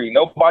angry.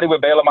 Nobody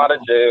would bail him out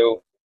of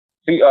jail.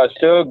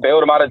 Suge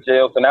bailed him out of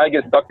jail, so now he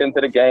gets sucked into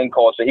the gang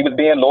culture. He was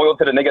being loyal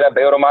to the nigga that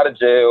bailed him out of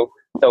jail,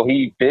 so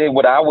he did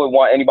what I would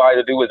want anybody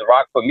to do, is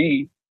rock for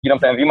me. You know what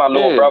I'm saying? If you're my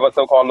little brother,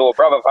 so-called little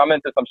brother, if I'm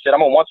into some shit, I'm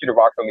gonna want you to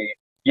rock for me.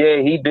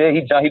 Yeah, he did.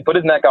 He put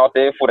his neck out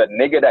there for the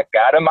nigga that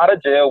got him out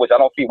of jail, which I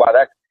don't see why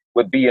that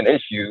would be an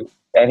issue.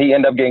 And he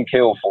ended up getting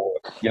killed for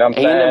it. You know what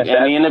I'm saying?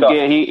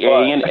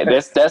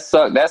 That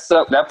sucked.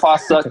 That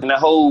part sucked, and the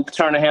whole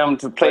turn of him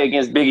to play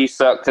against Biggie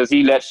sucked because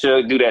he let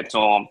Suge do that to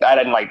him. I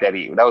didn't like that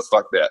either. That was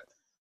fucked up.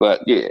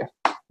 But yeah,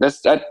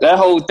 that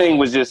whole thing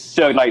was just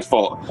Suge Knight's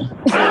fault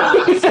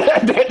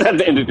at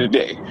the end of the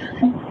day.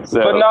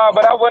 So.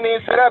 But I wouldn't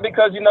even say that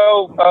because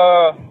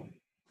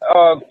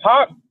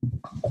Pac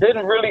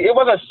didn't really. It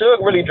wasn't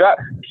Suge really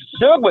dropped.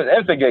 Suge was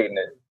instigating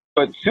it,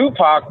 but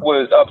Tupac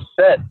was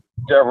upset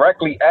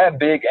directly at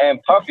Big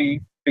and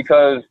Puffy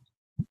because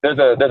there's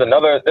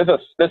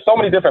so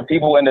many different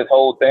people in this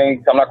whole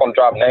thing. I'm not going to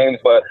drop names,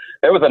 but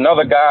there was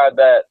another guy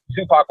that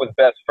Tupac was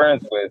best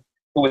friends with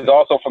who was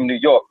also from New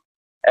York.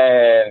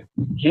 and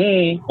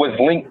he was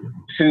linked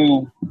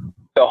to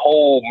the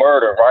whole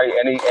murder, right?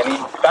 And he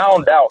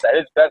found out that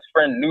his best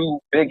friend knew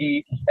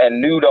Biggie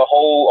and knew the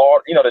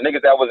whole, the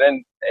niggas that was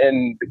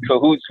in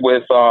cahoots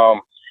with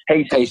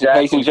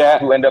Haitian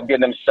Jack, who ended up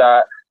getting him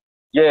shot.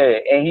 Yeah,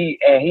 and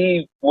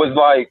he was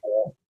like,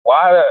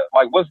 why?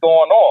 Like, what's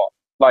going on?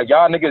 Like,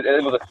 y'all niggas,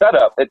 it was a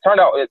setup. It turned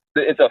out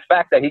it's a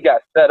fact that he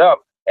got set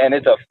up, and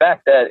it's a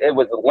fact that it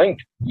was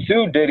linked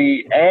to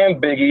Diddy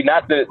and Biggie.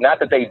 Not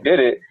that they did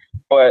it,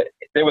 but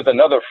there was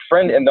another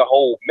friend in the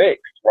whole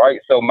mix, right?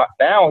 So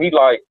now he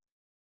like,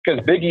 because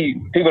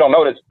Biggie, people don't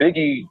know this,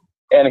 Biggie,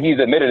 and he's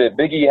admitted it,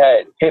 Biggie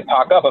had hit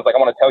Pac up and was like, I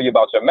want to tell you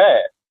about your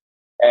man.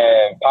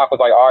 And Pac was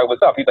like, all right,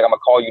 what's up? He's like, I'm going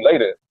to call you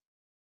later.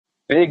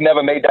 Big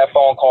never made that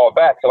phone call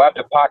back. So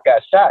after Pac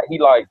got shot, he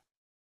like,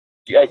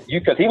 yeah,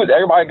 because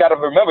everybody got to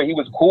remember, he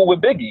was cool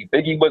with Biggie.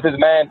 Biggie was his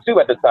man too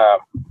at the time.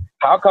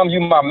 How come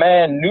you, my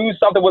man, knew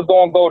something was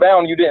going to go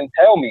down and you didn't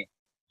tell me?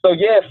 So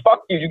yeah,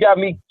 fuck you. You got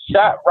me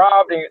shot,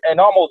 robbed, and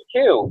almost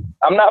killed.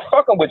 I'm not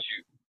fucking with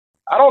you.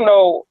 I don't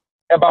know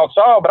about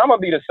y'all, but I'm going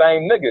to be the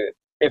same nigga.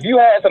 If you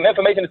had some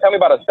information to tell me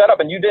about a setup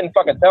and you didn't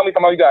fucking tell me,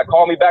 somehow you got to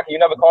call me back and you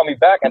never call me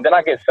back, and then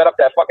I get set up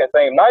that fucking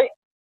same night,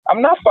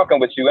 I'm not fucking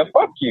with you, and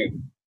fuck you.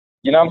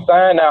 You know what I'm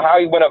saying? Now, how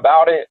he went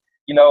about it,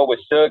 with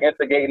Suge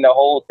instigating the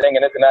whole thing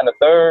and this and that and the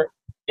third,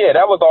 yeah,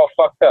 that was all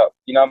fucked up.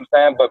 You know what I'm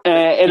saying? But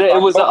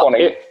it was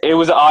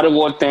an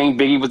audible thing.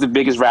 Biggie was the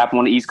biggest rapper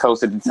on the East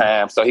Coast at the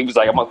time, so he was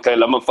like, I'm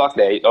gonna fuck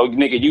that. Oh,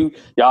 nigga,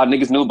 y'all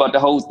niggas knew about the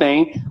whole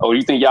thing. Oh,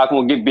 you think y'all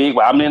gonna get big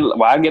while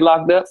I get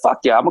locked up?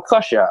 Fuck y'all, I'm gonna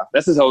cuss y'all.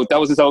 That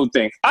was his whole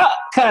thing. I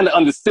kind of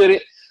understood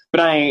it, but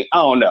I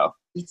don't know.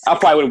 I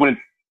probably would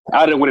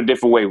have went a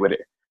different way with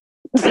it.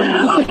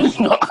 I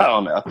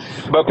don't know.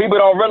 But people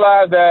don't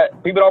realize a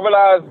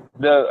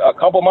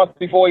couple months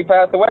before he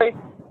passed away,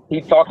 he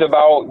talked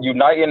about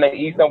uniting the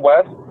East and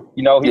West.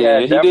 He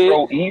had Death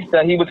Row East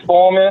that he was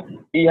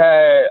forming. He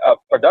had a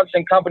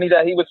production company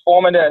that he was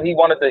forming that he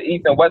wanted the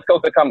East and West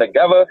Coast to come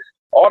together.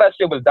 All that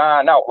shit was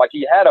dying out. Like,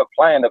 he had a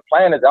plan. The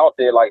plan is out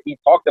there. Like, he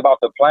talked about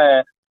the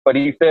plan, but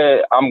he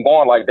said, I'm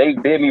going, like, they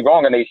did me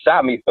wrong and they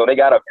shot me, so they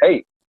got to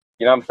pay.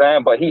 You know what I'm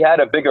saying? But he had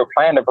a bigger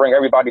plan to bring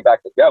everybody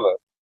back together.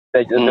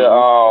 There's an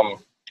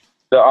album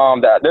that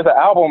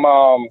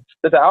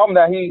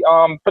he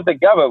put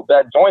together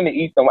that joined the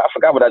East and I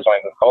forgot what that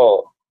joint was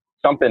called,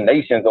 something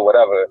Nations or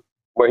whatever,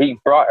 where he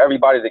brought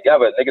everybody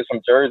together, niggas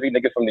from Jersey,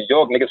 niggas from New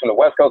York, niggas from the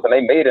West Coast, and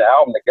they made an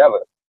album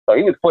together. So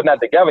he was putting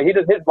that together. His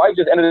life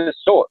just ended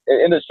short.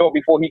 It ended short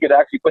before he could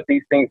actually put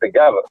these things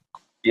together.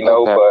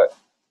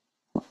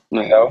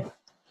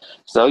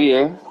 So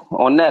yeah,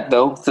 on that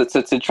though,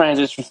 to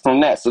transition from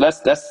that. So that's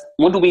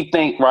what do we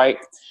think, right?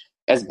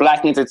 As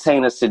Black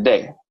entertainers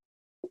today,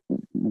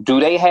 would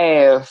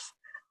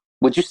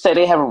you say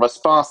they have a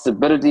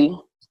responsibility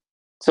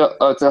to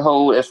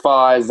hold as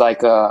far as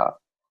like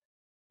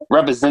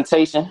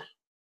representation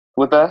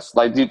with us?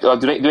 Like, do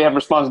they have a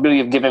responsibility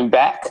of giving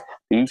back?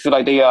 Do you feel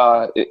like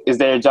is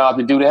their job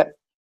to do that?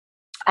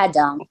 I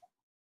don't.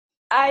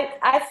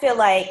 I feel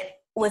like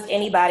with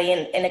anybody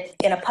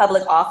in a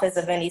public office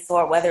of any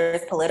sort, whether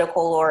it's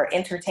political or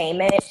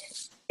entertainment,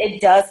 it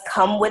does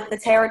come with the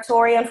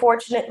territory,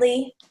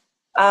 unfortunately.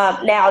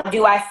 Now,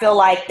 do I feel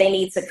like they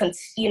need to,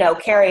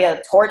 carry a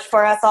torch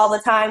for us all the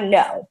time?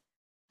 No.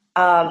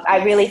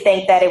 I really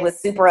think that it was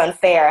super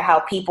unfair how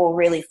people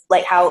really,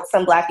 like how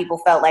some Black people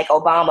felt like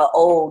Obama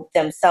owed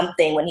them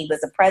something when he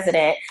was a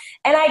president.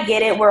 And I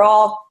get it. We're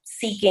all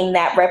seeking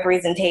that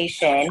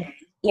representation,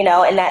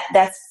 and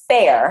that's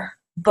fair.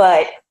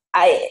 But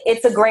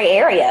it's a gray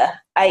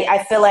area.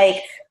 I feel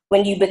like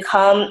when you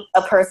become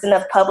a person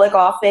of public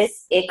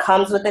office, it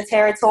comes with the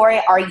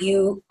territory. Are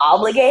you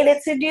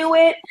obligated to do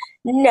it?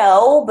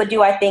 No, but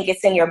do I think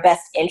it's in your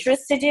best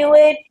interest to do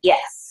it?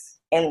 Yes.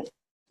 And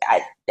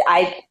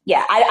I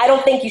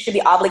don't think you should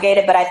be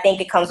obligated, but I think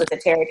it comes with the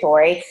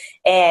territory.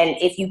 And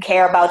if you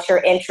care about your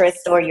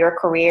interest or your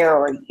career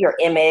or your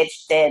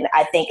image, then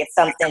I think it's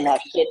something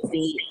that should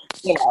be,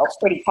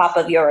 pretty top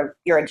of your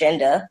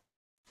agenda.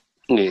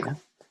 Yeah.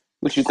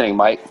 What you think,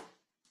 Mike?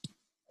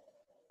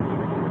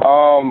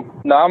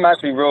 No, I'm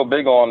actually real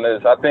big on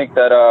this. I think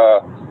that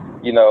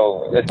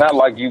it's not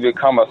like you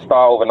become a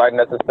star overnight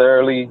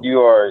necessarily.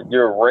 You're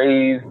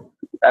raised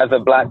as a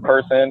Black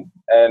person,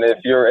 and if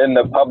you're in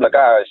the public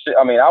eye,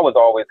 I was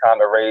always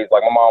kind of raised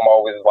like my mom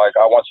always was like,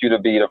 I want you to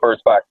be the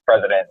first Black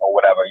president or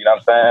whatever. You know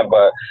what I'm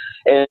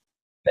saying?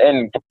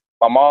 And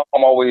my mom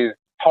always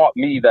taught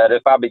me that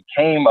if I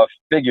became a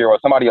figure or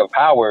somebody of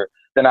power,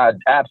 then I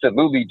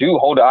absolutely do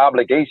hold the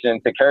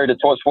obligation to carry the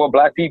torch for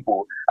Black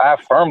people. I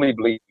firmly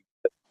believe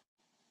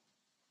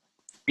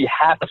we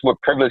have to with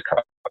privilege.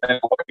 They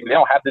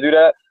don't have to do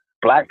that.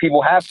 Black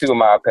people have to, in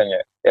my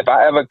opinion. If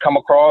I ever come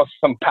across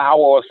some power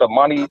or some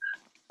money,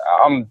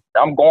 I'm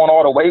going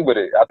all the way with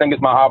it. I think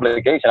it's my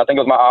obligation. I think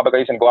it was my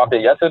obligation to go out there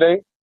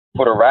yesterday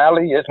for the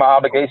rally. It's my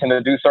obligation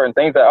to do certain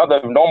things that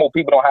other normal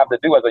people don't have to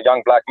do as a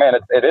young Black man.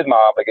 It is my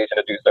obligation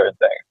to do certain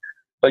things.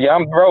 So yeah,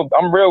 I'm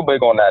real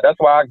big on that. That's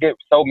why I get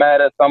so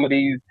mad at some of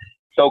these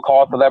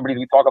so-called celebrities.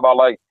 We talk about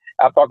like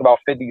I've talked about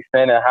 50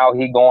 Cent and how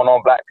he going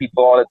on black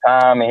people all the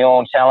time and he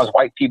don't challenge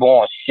white people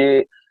on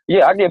shit.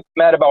 Yeah, I get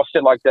mad about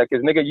shit like that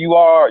because, nigga, you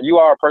are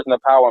a person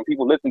of power and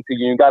people listen to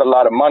you. You got a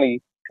lot of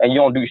money and you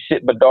don't do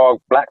shit but dog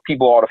black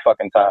people all the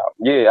fucking time.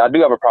 Yeah, I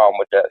do have a problem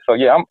with that. So,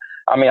 yeah,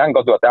 I can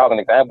go through 1,000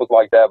 examples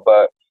like that,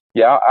 but,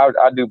 yeah,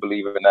 I do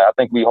believe in that. I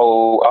think we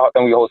hold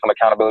some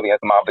accountability and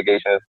some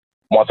obligations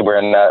once we're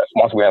in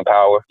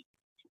power.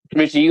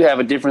 Richie, you have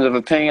a difference of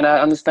opinion, I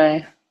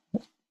understand?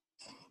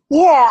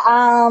 Yeah,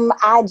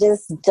 I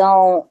just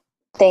don't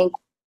think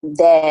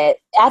that,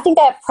 I think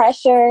that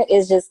pressure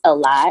is just a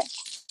lot.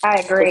 I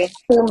agree. It's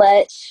too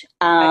much.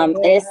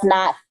 It's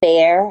not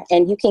fair,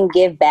 and you can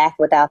give back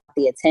without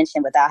the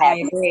attention, without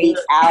having to speak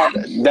out.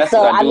 That's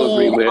so what I do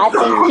agree with. I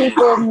think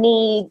people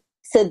need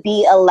to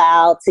be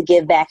allowed to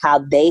give back how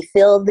they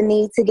feel the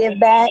need to give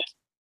back.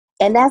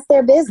 And that's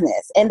their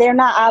business. And they're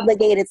not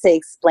obligated to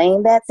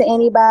explain that to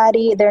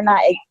anybody. They're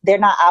not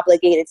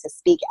obligated to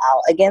speak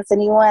out against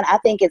anyone. I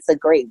think it's a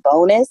great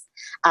bonus.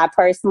 I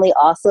personally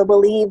also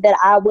believe that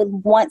I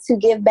would want to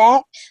give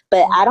back,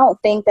 but I don't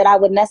think that I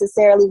would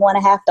necessarily want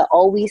to have to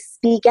always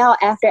speak out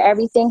after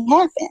everything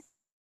happened.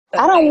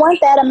 I don't want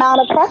that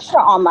amount of pressure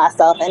on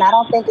myself, and I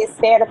don't think it's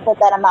fair to put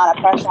that amount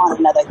of pressure on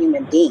another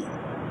human being.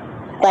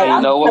 Like,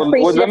 I'm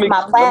appreciative of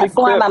my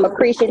platform. I'm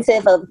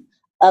appreciative of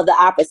the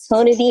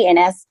opportunity, and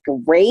that's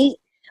great,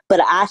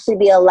 but I should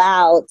be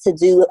allowed to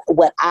do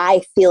what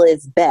I feel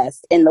is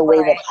best in the way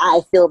that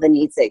I feel the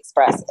need to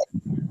express it.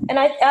 And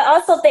I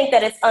also think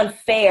that it's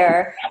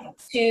unfair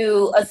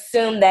to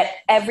assume that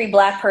every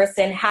Black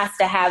person has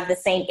to have the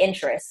same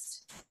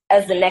interests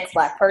as the next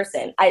Black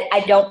person.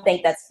 I don't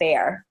think that's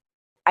fair.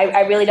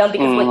 I really don't,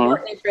 because what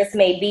your interest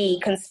may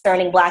be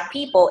concerning Black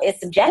people is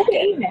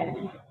subjective.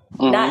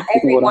 Not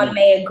everyone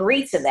may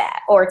agree to that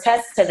or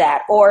attest to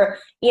that, or,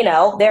 you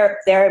know, there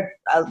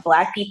are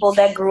Black people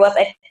that grew up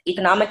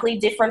economically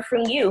different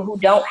from you who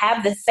don't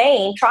have the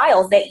same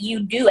trials that you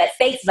do at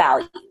face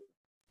value.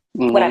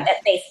 When I'm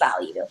at face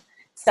value.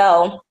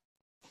 So,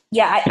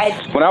 yeah,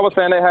 when I was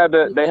saying they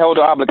held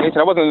the obligation,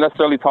 I wasn't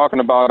necessarily talking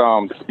about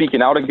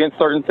speaking out against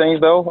certain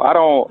things,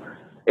 though.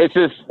 It's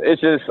just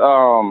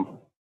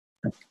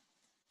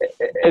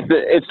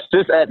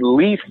at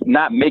least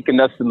not making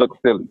us look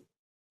silly.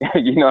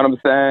 You know what I'm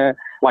saying?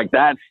 Like,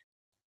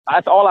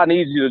 that's all I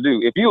need you to do.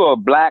 If you're a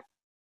Black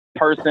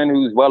person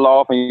who's well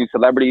off and you're a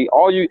celebrity,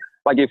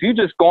 if you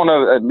just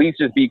gonna at least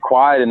just be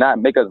quiet and not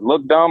make us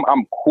look dumb,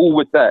 I'm cool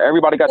with that.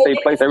 Everybody got their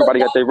place, everybody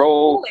got their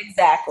role.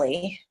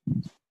 Exactly.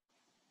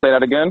 Say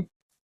that again?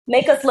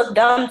 Make us look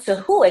dumb to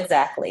who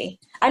exactly?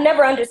 I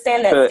never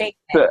understand that statement.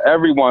 To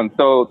everyone.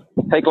 So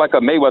take like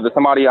a Mayweather,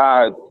 somebody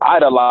I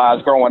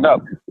idolized growing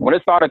up. When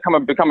it started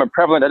becoming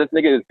prevalent that this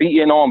nigga is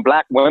beating on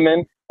Black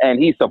women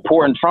and he's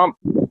supporting Trump,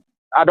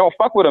 I don't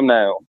fuck with him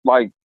now.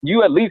 Like,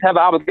 you at least have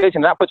an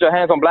obligation to not put your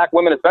hands on Black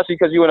women, especially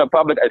because you're in a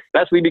public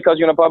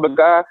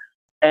guy.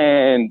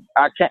 And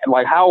I can't,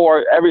 like, how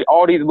are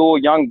all these little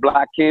young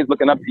Black kids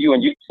looking up to you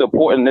and you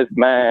supporting this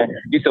man,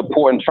 you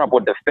supporting Trump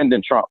or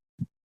defending Trump?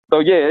 So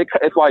yeah,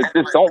 it's like,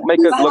 just don't make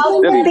us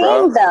look silly,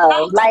 bro.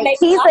 Though. Like,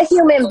 he's a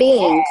human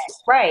being,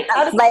 right?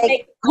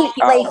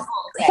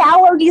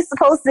 How are you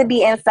supposed to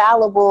be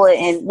infallible?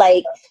 And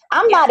like,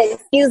 I'm not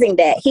excusing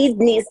that. He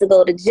needs to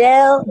go to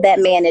jail. That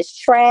man is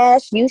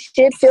trash. You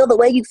should feel the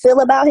way you feel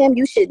about him.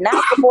 You should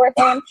not support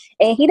him,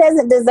 and he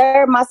doesn't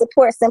deserve my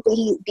support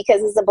simply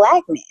because he's a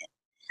Black man.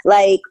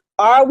 Like,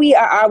 are we or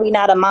are we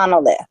not a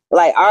monolith?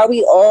 Like, are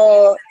we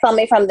all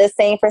coming from the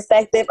same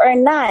perspective or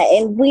not?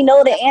 And we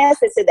know the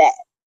answer to that.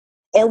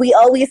 And we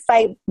always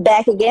fight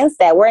back against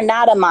that. We're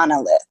not a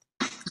monolith.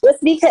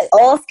 Just because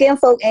all skin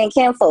folk and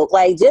kinfolk,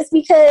 like, just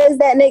because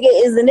that nigga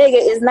is a nigga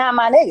is not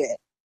my nigga.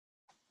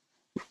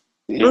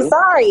 Yeah. I'm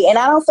sorry. And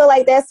I don't feel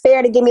like that's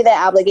fair to give me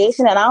that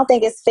obligation. And I don't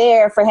think it's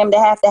fair for him to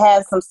have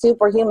some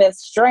superhuman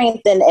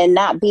strength and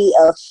not be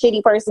a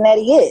shitty person that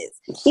he is.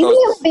 He's a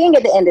human being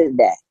at the end of the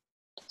day.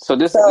 I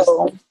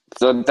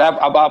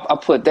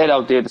put that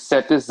out there to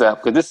set this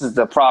up, because this is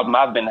the problem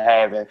I've been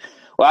having.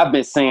 Well, I've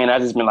been seeing,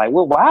 I've just been like,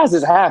 well, why is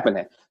this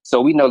happening?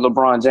 So we know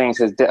LeBron James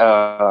has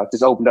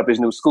just opened up his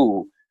new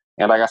school.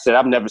 And like I said,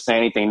 I've never said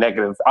anything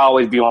negative. I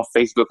always be on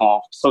Facebook, on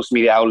social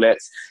media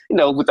outlets, you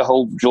know, with the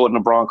whole Jordan,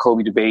 LeBron,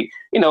 Kobe debate.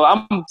 You know,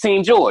 I'm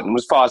Team Jordan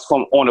as far as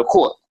on the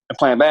court and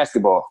playing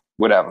basketball,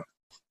 whatever.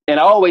 And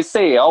I always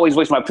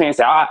voice my opinion,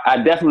 say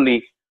I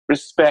definitely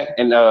respect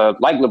and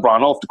like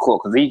LeBron off the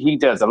court, because he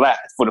does a lot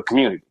for the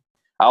community.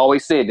 I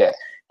always said that.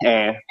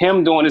 And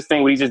him doing this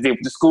thing what he just did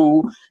with the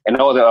school and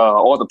all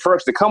the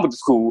perks that come with the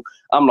school,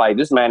 I'm like,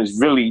 this man is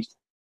really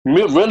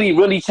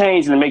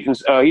changing and making.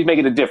 He's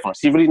making a difference.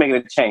 He's really making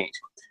a change.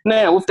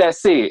 Now, with that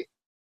said,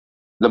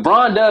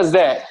 LeBron does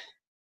that.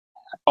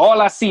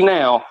 All I see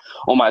now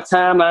on my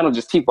timeline of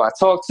just people I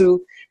talk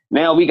to,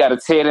 now we got to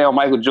tear down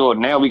Michael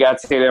Jordan. Now we got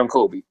to tear down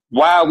Kobe.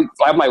 Why?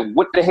 I'm like,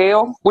 what the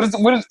hell? Where does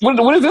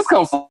this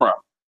come from?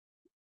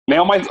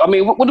 Now, what are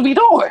we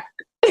doing?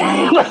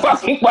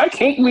 Why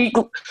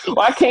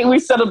can't we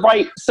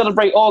celebrate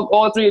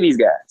all three of these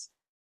guys?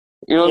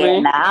 You know what I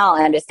mean? I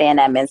don't understand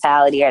that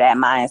mentality or that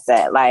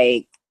mindset.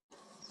 Like,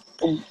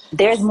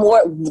 there's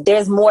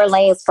more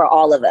lanes for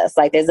all of us.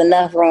 Like, there's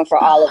enough room for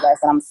all of us.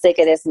 And I'm sick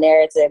of this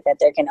narrative that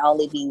there can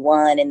only be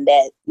one and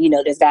that,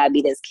 there's got to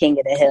be this king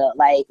of the hill.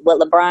 Like, what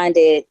LeBron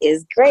did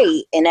is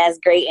great, and that's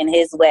great in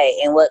his way.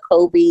 And what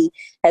Kobe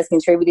has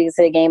contributed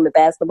to the game of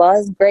basketball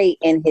is great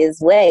in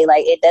his way.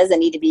 Like, it doesn't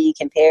need to be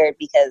compared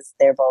because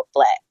they're both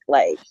black.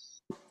 Like,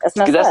 that's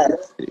not fair.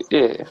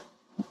 Yeah.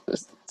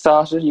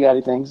 Sasha, you got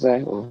anything to say?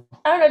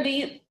 I don't know.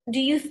 Do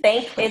you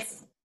think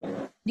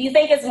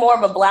it's more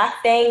of a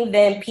black thing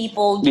than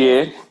people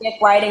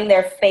writing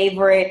their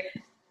favorite?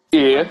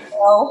 Yeah,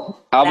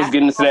 I was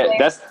getting into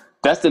that.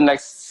 That's the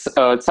next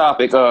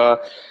topic.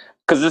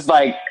 Because it's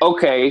like,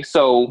 okay,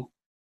 so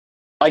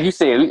like you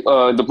said,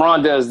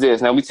 LeBron does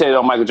this. Now we tell it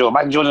on Michael Jordan.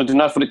 Michael Jordan did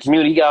nothing for the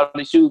community. He got all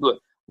the shoes, but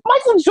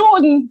Michael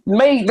Jordan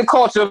made the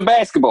culture of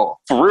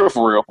basketball. For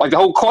real. Like the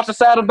whole culture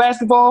side of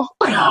basketball.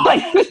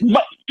 Like,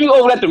 you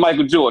owe that to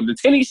Michael Jordan. The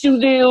tennis shoe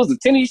deals, the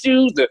tennis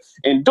shoes, the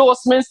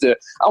endorsements,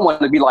 I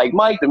want to be like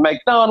Mike, the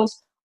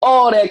McDonald's.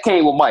 All that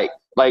came with Mike.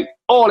 Like,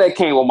 all that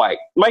came with Mike.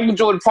 Michael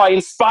Jordan probably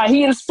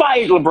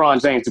inspired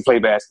LeBron James to play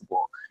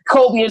basketball.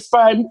 Kobe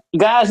inspired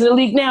guys in the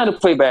league now to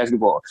play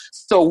basketball.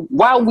 So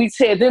while we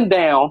tear them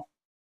down,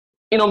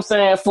 you know what I'm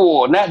saying,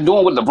 for not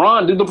doing what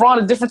LeBron did,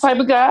 LeBron a different type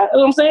of guy. You know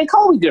what I'm saying?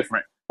 Kobe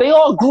different. They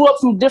all grew up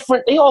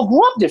differently.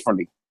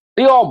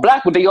 They all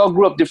black, but they all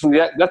grew up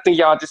differently. I think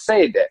y'all just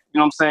said that. You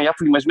know what I'm saying? Y'all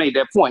pretty much made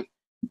that point.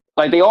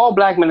 Like, they all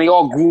black men, they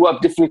all grew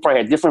up differently,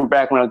 probably had different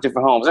backgrounds,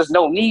 different homes. There's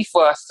no need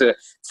for us to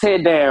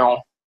tear down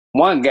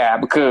one guy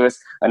because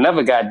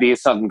another guy did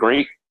something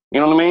great. You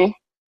know what I mean?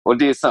 Or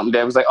did something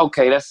that was like,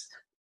 okay,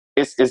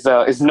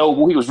 it's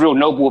noble. He was real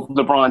noble with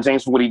LeBron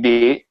James for what he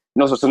did.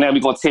 So now we're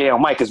going to tear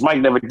down Mike because Mike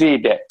never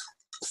did that.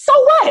 So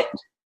what?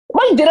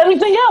 Mike did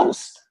everything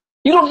else.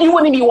 You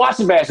wouldn't even be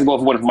watching basketball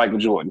if it wasn't for Michael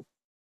Jordan.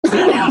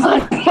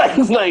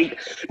 like,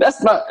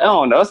 that's not, I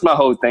don't know, that's my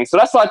whole thing. So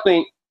that's why I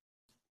think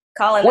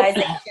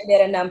colonization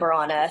did a number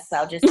on us.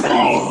 I'll just say.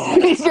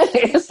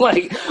 it's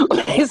like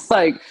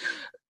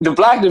the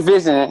black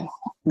division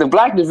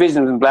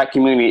in the black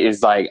community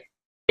is like,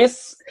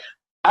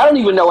 I don't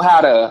even know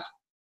how to,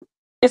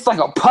 it's like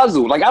a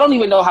puzzle. Like, I don't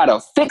even know how to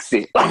fix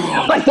it.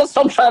 Like that's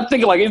what I'm trying to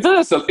think. Like,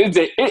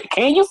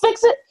 can you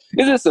fix it?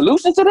 Is there a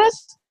solution to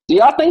this? Do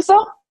y'all think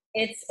so?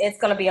 It's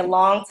going to be a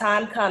long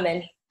time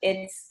coming.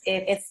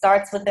 It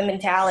starts with the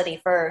mentality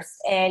first,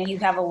 and you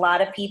have a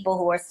lot of people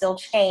who are still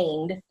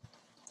chained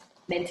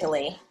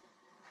mentally.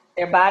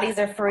 Their bodies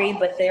are free,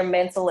 but their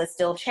mental is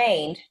still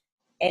chained,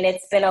 and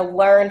it's been a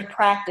learned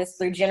practice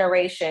through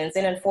generations.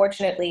 And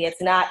unfortunately,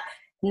 it's not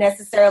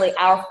necessarily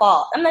our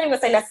fault. I'm not even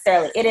going to say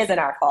necessarily. It isn't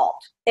our fault.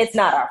 It's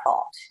not our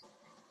fault.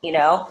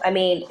 I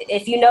mean,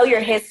 if you know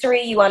your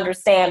history, you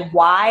understand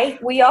why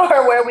we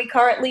are where we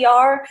currently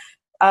are.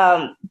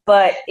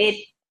 But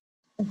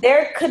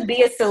there could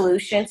be a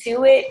solution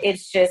to it.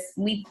 It's just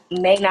we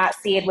may not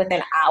see it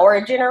within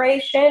our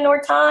generation or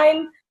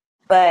time,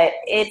 but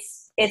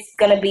it's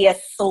going to be a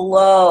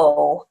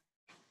slow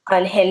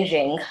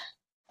unhinging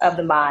of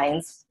the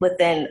minds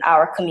within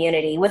our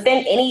community,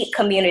 within any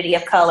community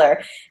of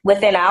color,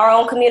 within our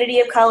own community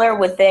of color,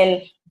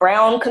 within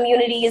brown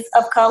communities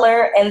of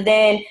color. And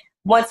then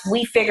once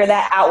we figure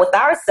that out with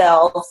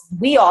ourselves,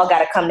 we all got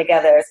to come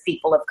together as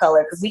people of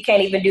color, because we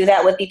can't even do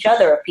that with each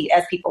other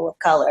as people of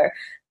color.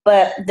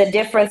 But the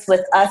difference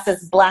with us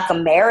as Black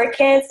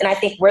Americans, and I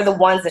think we're the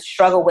ones that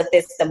struggle with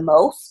this the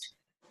most,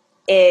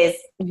 is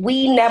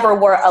we never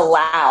were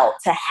allowed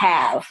to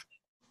have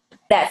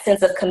that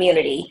sense of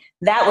community.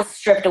 That was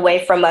stripped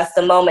away from us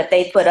the moment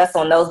they put us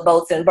on those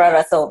boats and brought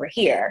us over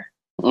here.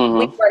 Mm-hmm.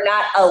 We were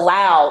not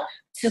allowed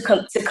to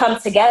come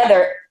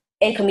together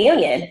in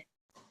communion.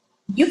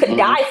 You could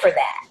die for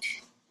that.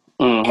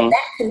 Mm-hmm. And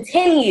that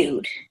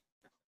continued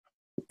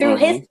through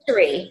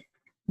history.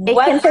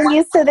 It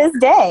continues to this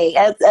day.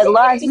 A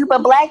large group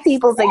of Black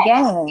people's a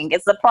gang.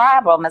 It's a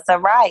problem. It's a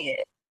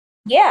riot.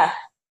 Yeah.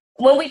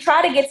 When we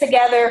try to get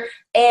together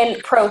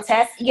and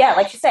protest,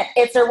 like you said,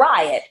 it's a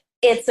riot.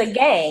 It's a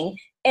gang.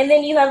 And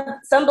then you have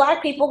some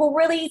Black people who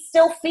really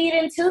still feed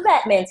into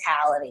that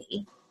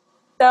mentality.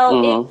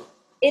 So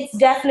it's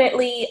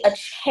definitely a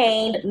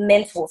chained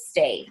mental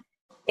state.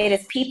 It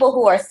is people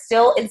who are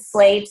still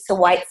enslaved to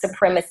white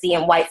supremacy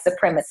and white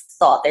supremacist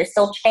thought. They're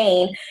still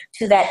chained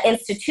to that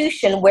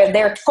institution where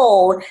they're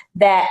told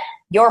that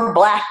your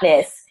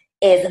Blackness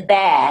is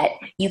bad.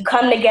 You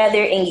come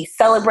together and you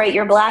celebrate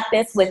your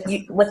Blackness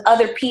with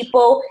other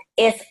people.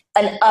 It's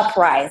an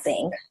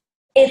uprising.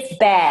 It's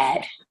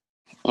bad.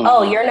 Mm-hmm.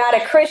 Oh, you're not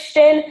a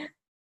Christian?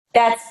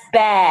 That's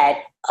bad.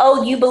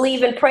 Oh, you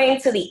believe in praying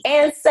to the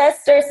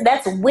ancestors?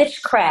 That's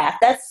witchcraft.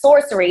 That's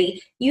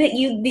sorcery.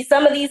 You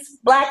some of these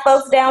Black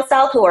folks down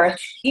south who are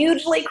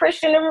hugely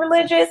Christian and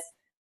religious,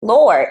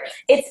 Lord,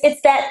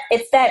 it's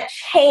that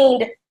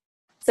chained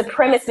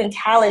supremacist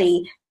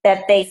mentality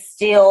that they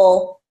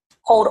still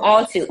hold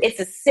on to. It's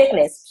a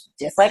sickness,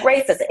 just like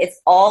racism. It's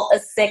all a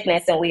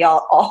sickness, and we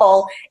are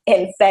all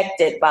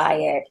infected by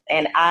it.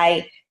 And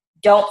I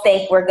don't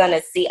think we're going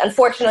to see,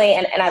 unfortunately,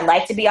 and I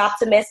like to be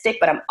optimistic,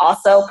 but I'm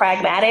also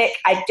pragmatic.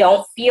 I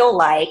don't feel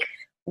like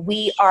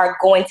we are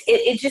going to,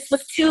 it just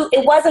was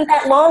it wasn't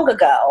that long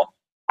ago.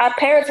 Our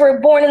parents were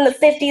born in the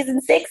 50s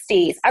and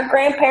 60s. Our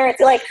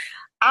grandparents, like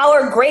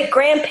our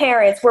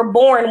great-grandparents were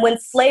born when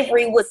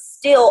slavery was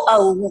still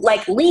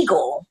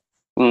legal.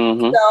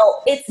 Mm-hmm.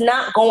 So it's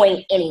not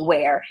going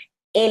anywhere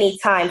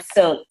anytime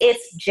soon.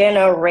 It's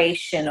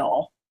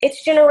generational.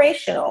 It's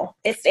generational.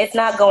 It's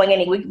not going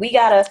anywhere. We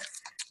gotta,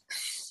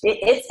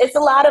 it's a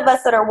lot of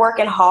us that are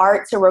working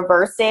hard to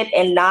reverse it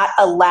and not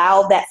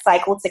allow that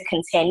cycle to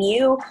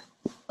continue.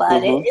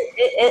 But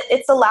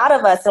it's a lot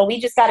of us, and we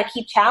just got to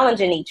keep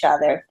challenging each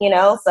other, you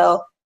know?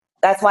 So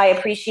that's why I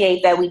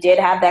appreciate that we did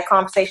have that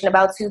conversation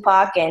about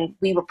Tupac and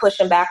we were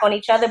pushing back on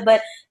each other.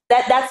 But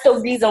that's the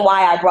reason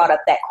why I brought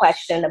up that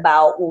question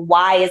about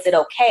why is it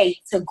okay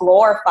to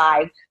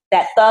glorify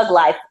that thug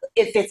life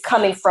if it's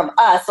coming from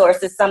us or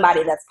if it's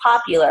somebody that's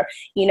popular.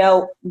 You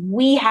know,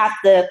 we have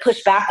to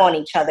push back on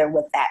each other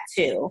with that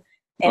too.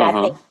 And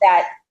I think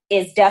that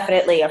is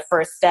definitely a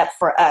first step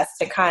for us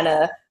to kind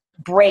of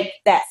break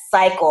that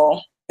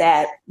cycle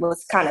that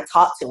was kind of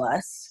taught to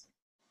us.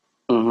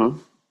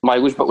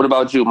 Mike, what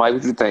about you, Mike?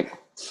 What do you think?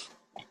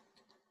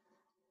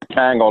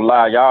 I ain't gonna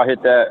lie, y'all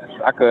hit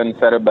that. I couldn't have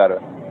said it better.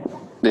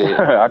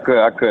 Yeah. I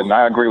couldn't.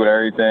 I agree with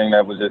everything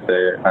that was just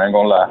said. I ain't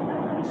gonna lie.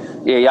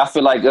 Yeah, I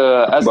feel like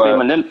us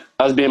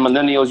being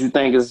millennials, you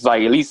think it's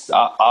like at least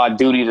our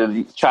duty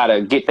to try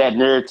to get that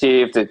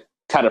narrative to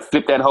try to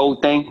flip that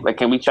whole thing. Like,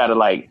 can we try to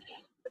like,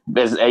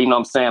 you know what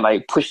I'm saying,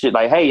 like push it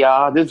like, hey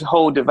y'all, this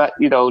whole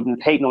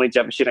hating on each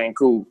other shit ain't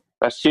cool.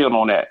 Let's chill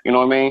on that. You know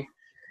what I mean?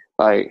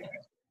 Like,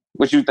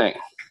 what you think?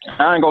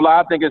 I ain't gonna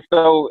lie. I think it's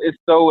so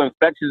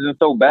infectious and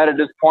so bad at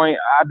this point.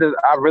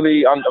 I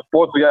really,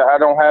 unfortunately, I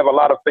don't have a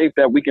lot of faith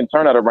that we can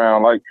turn that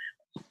around. Like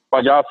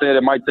y'all said,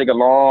 it might take a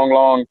long,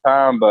 long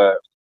time, but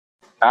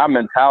our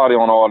mentality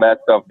on all that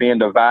stuff, being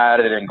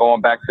divided and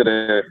going back to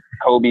the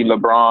Kobe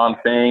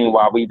LeBron thing,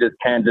 while we just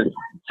can't just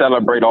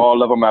celebrate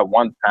all of them at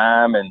one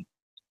time, and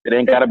it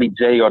ain't gotta be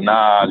Jay or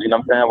Nas. You know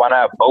what I'm saying? Why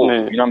not both?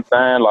 Yeah. You know what I'm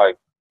saying? Like.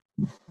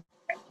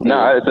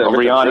 No, it's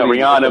Rihanna,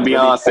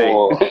 Beyonce.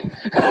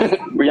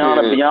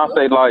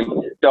 Beyonce. Like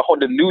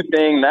the new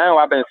thing now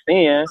I've been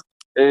seeing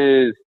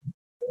is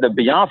the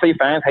Beyonce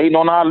fans hating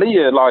on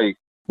Aaliyah. Like,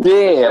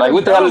 yeah, like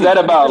what the hell is that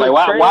about? Like,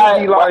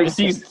 why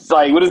she's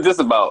like, what is this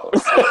about?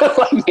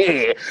 Like,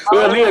 yeah,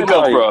 where did Aaliyah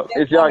come from?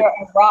 It's like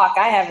rock.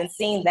 I haven't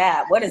seen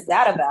that. What is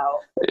that about?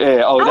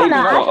 Yeah, I don't know.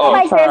 I feel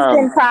like there's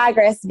been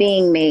progress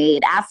being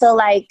made. I feel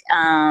like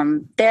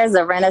there's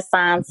a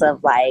renaissance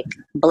of like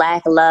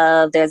Black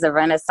love. There's a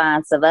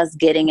renaissance of us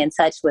getting in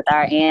touch with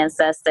our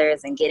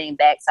ancestors and getting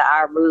back to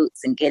our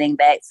roots and getting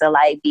back to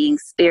like being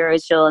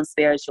spiritual and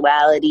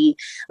spirituality.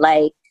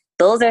 Like,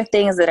 those are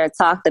things that are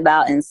talked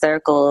about in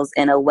circles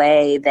in a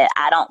way that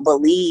I don't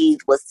believe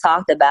was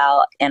talked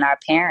about in our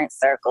parents'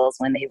 circles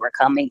when they were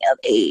coming of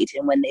age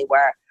and when they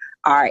were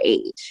our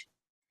age.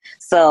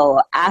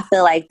 So I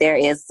feel like there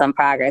is some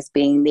progress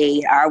being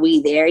made. Are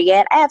we there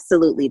yet?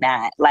 Absolutely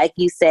not. Like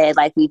you said,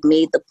 like we've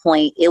made the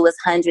point, it was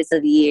hundreds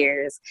of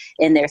years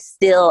and there's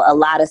still a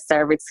lot of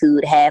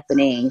servitude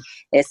happening.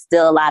 There's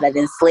still a lot of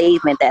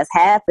enslavement that's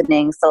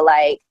happening. So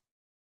like,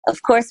 of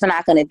course, we're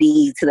not going to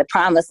be to the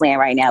promised land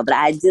right now, but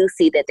I do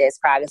see that there's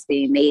progress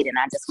being made, and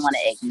I just want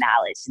to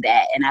acknowledge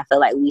that. And I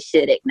feel like we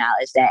should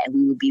acknowledge that, and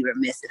we would be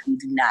remiss if we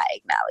do not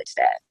acknowledge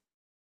that.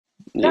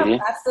 No,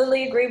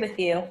 absolutely agree with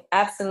you.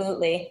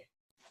 Absolutely.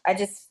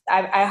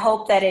 I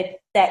hope that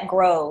that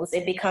grows.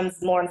 It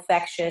becomes more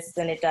infectious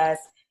than it does.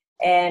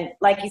 And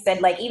like you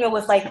said, like even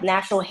with like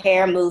natural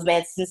hair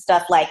movements and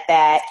stuff like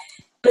that,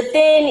 but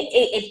then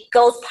it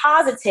goes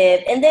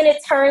positive, and then it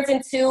turns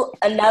into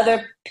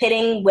another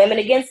pitting women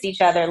against each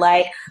other.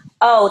 Like,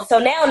 oh, so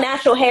now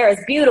natural hair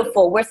is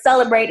beautiful. We're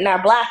celebrating our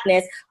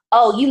Blackness.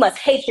 Oh, you must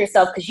hate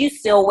yourself because you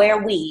still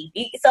wear weave.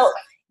 So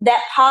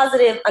that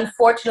positive,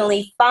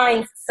 unfortunately,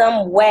 finds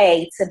some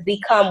way to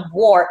become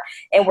warped,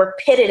 and we're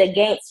pitted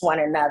against one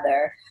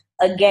another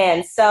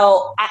again.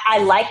 So I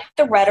like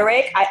the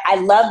rhetoric. I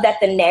love that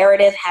the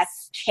narrative has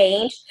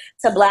changed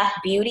to Black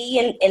beauty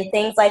and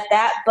things like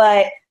that.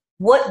 But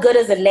what good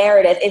is a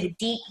narrative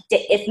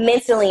if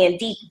mentally and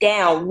deep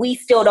down we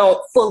still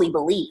don't fully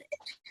believe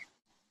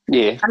it?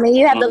 Yeah. I mean,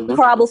 you have to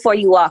crawl before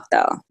you walk,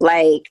 though.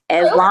 Like,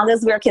 as long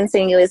as we're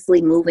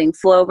continuously moving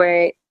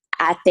forward,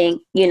 I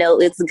think,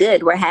 it's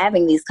good. We're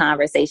having these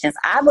conversations.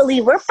 I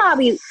believe we're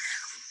probably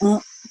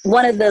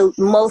one of the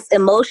most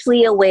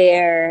emotionally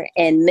aware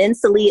and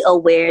mentally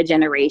aware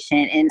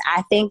generation. And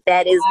I think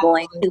that is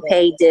going to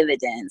pay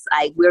dividends.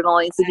 Like, we're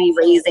going to be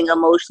raising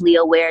emotionally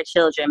aware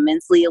children,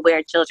 mentally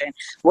aware children.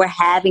 We're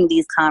having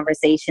these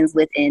conversations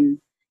within,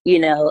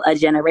 a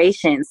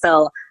generation.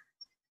 So,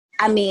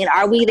 I mean,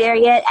 are we there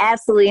yet?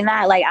 Absolutely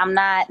not. Like, I'm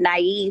not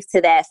naive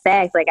to that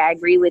fact. Like, I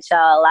agree with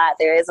y'all a lot.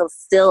 There is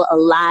still a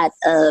lot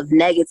of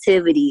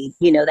negativity,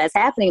 that's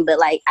happening. But,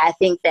 like, I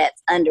think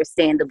that's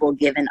understandable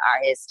given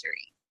our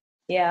history.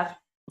 Yeah.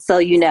 So,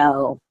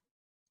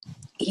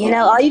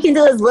 all you can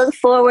do is look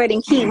forward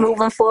and keep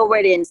moving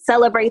forward and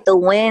celebrate the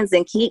wins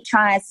and keep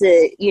trying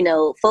to,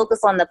 focus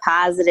on the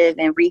positive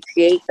and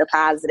recreate the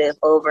positive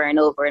over and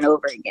over and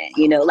over again.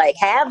 Like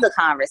have the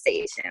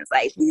conversations,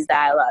 like these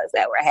dialogues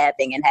that we're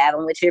having and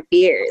having with your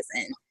peers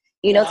and,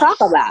 talk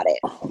about it.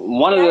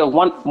 One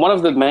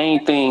of the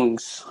main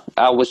things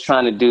I was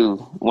trying to do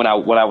when I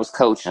was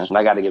coaching, and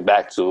I got to get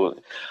back to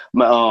it.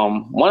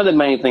 One of the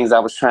main things I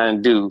was trying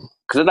to do,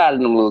 because a lot of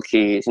them little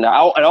kids, I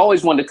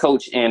always wanted to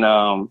coach in,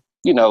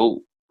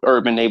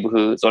 urban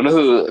neighborhoods or the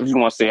hood, if you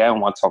want to say. I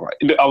don't want to talk about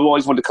it. I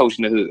always wanted to coach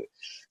in the hood.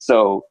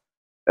 So,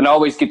 and I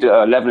always get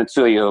the 11 and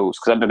 12-year-olds,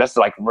 because I know that's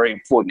like a very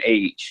important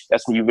age.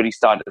 That's when you really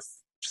start to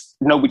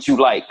know what you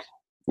like.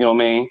 You know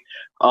what I mean?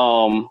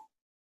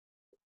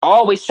 I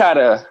always try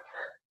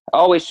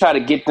to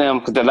get them,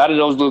 because a lot of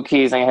those little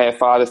kids ain't had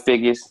father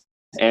figures,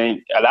 and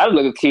a lot of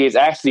little kids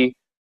actually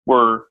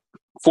were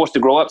forced to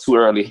grow up too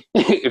early,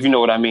 if you know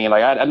what I mean.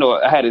 Like I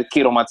know I had a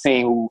kid on my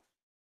team who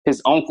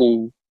his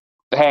uncle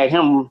had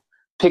him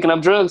picking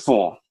up drugs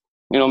for him.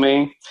 You know what I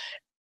mean?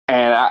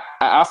 And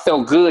I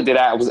felt good that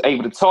I was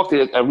able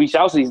to reach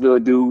out to these little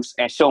dudes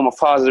and show them a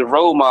positive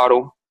role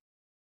model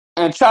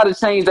and try to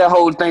change that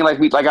whole thing.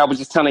 Like I was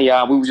just telling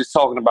y'all, we were just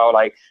talking about,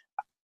 like,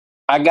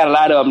 I got a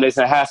lot of them that's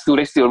in high school.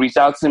 They still reach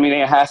out to me.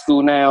 They in high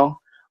school now.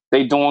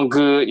 They doing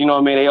good. You know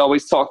what I mean? They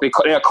always talk.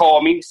 They'll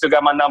call me. Still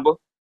got my number.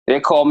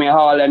 They call me and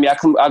holler at me. I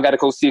got to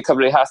go see a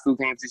couple of their high school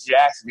games this year,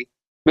 actually.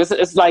 But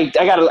it's like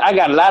I got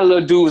a lot of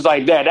little dudes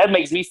like that. That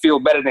makes me feel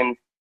better than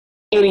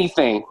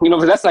anything.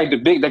 Because that's like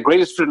the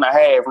greatest feeling I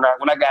have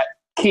when I got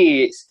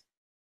kids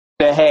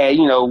that had,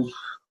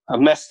 a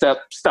messed up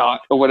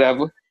start or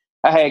whatever.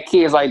 I had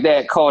kids like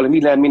that calling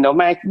me, letting me know,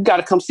 man, you got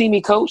to come see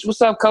me, coach.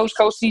 What's up, coach?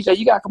 Coach CJ,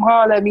 you got to come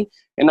holler at me.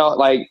 And I'm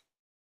like,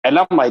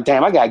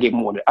 damn, I got to get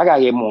more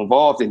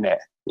involved in that.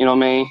 You know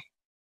what I mean?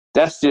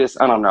 That's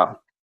just, I don't know.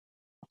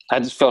 I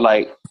just feel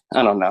like,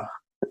 I don't know.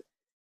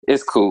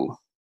 It's cool.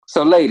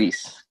 So,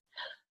 ladies,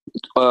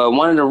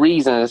 one of the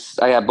reasons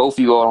I got both of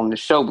you all on the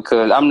show,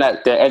 because I'm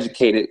not that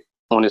educated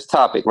on this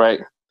topic,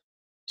 right?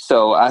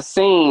 So I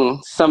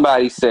seen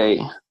somebody say,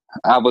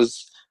 I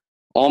was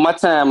on my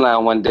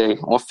timeline one day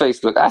on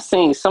Facebook, I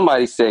seen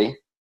somebody say,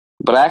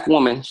 Black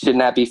women should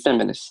not be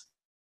feminists.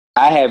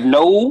 I have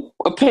no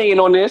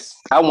opinion on this.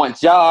 I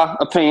want y'all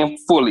opinion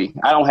fully.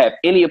 I don't have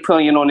any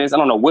opinion on this. I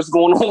don't know what's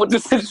going on with the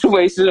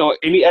situation or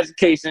any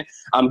education.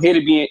 I'm here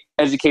to be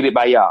educated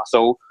by y'all.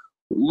 So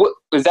what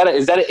is that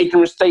an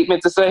ignorant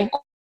statement to say,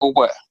 or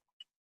what?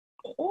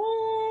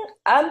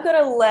 I'm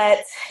gonna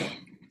let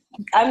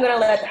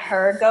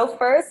her go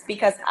first,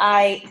 because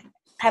I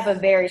have a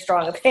very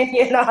strong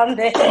opinion on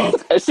this.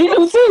 She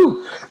do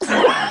too.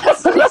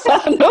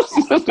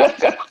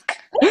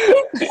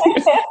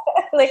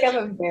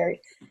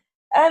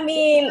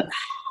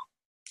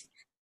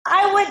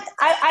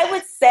 I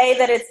would say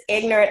that it's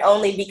ignorant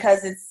only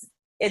because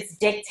it's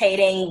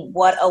dictating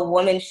what a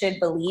woman should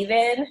believe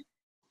in.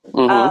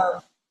 Mm-hmm.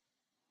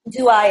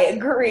 Do I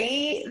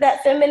agree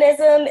that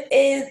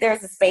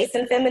there's a space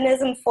in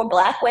feminism for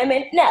Black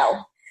women?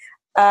 No.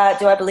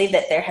 Do I believe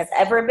that there has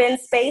ever been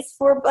space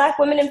for Black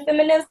women in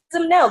feminism?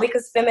 No,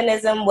 because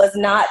feminism was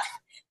not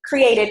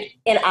created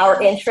in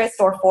our interest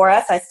or for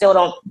us. I still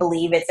don't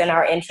believe it's in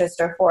our interest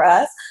or for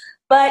us.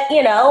 But,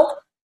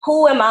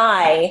 who am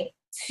I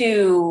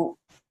to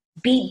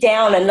beat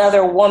down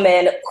another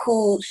woman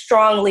who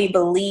strongly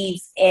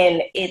believes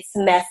in its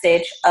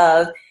message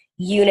of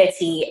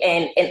unity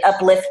and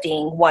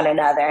uplifting one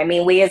another? I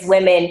mean, we as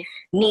women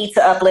need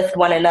to uplift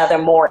one another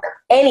more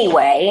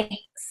anyway.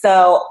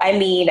 So, I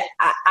mean,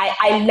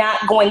 I'm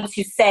not going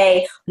to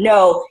say,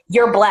 no,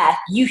 you're Black,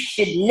 you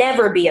should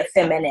never be a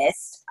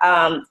feminist.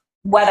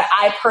 Whether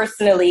I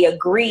personally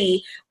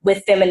agree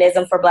with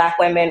feminism for Black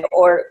women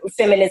or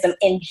feminism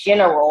in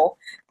general,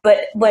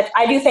 but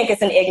I do think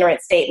it's an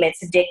ignorant statement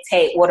to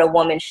dictate what a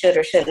woman should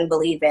or shouldn't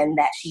believe in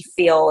that she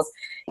feels,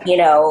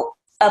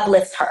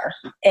 uplifts her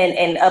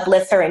and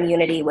uplifts her in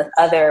unity with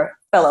other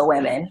fellow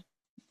women.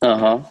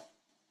 Uh-huh.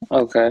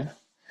 Okay.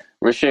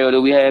 Rochelle,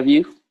 do we have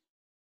you?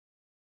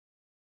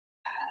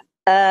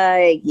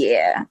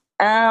 Yeah.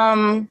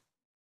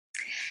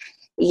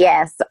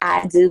 Yes,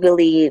 I do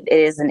believe it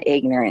is an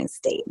ignorant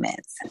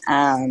statement.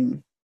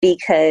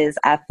 Because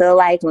I feel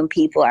like when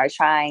people are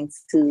trying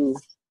to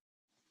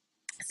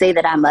say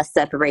that I must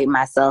separate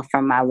myself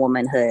from my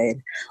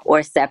womanhood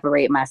or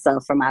separate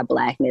myself from my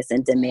Blackness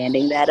and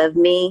demanding that of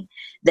me,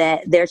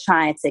 that they're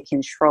trying to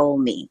control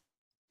me.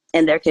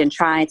 And they're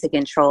trying to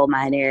control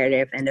my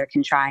narrative, and they're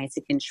trying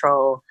to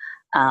control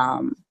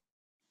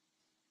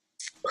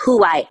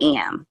who I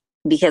am,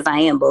 because I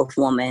am both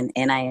woman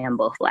and I am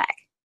both Black.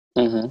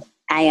 Mm-hmm.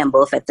 I am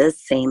both at the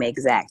same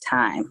exact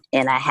time.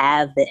 And I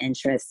have the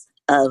interest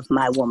of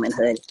my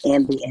womanhood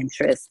and the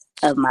interest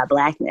of my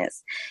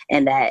Blackness.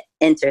 And that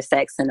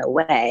intersects in a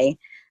way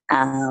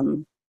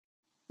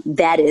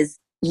that is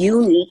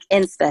unique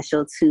and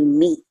special to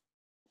me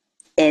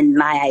in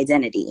my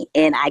identity.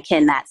 And I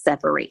cannot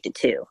separate the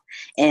two.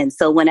 And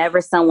so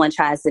whenever someone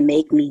tries to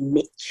make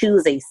me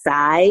choose a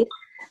side,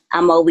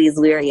 I'm always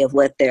weary of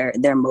what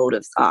their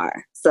motives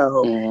are.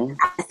 So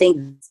I think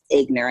it's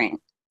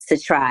ignorant to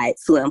try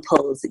to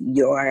impose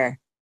your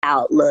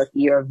outlook,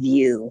 your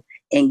view,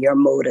 and your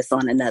motives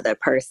on another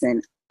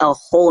person, a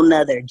whole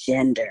nother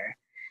gender,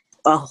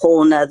 a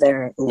whole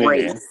nother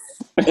race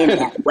in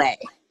that way.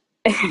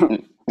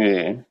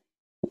 Yeah.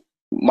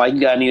 Mike,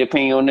 you got any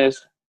opinion on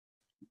this?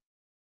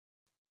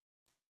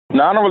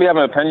 No, I don't really have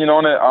an opinion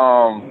on it.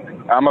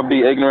 I'm going to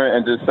be ignorant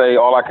and just say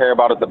all I care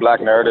about is the black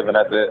narrative, and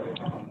that's it.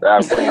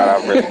 I've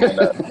really mean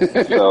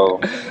that. So,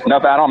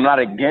 I'm not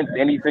against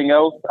anything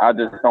else. I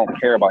just don't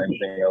care about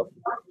anything else.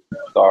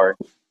 Sorry.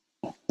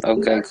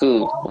 Okay,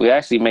 cool. We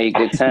actually made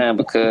good time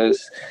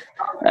because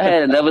I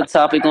had another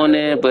topic on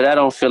there, but I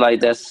don't feel like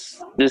that's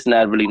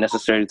not really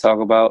necessary to talk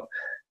about.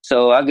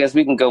 So I guess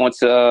we can go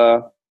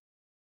into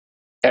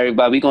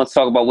everybody. We're going to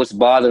talk about what's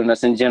bothering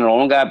us in general. It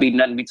don't got to be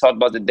nothing we talked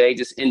about today,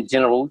 just in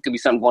general. It could be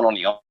something going on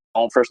in your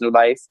own personal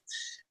life.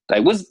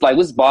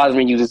 What's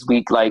bothering you this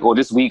week, or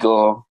this week,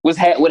 or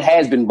what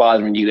has been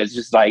bothering you? That's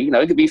just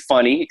it could be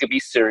funny, it could be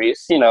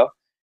serious, it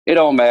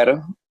don't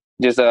matter.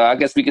 Just I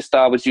guess we can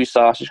start with you,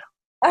 Sasha.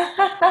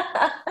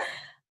 I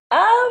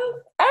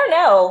don't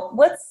know.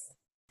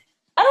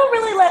 I don't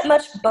really let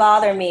much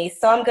bother me,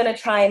 so I'm gonna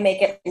try and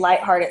make it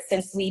lighthearted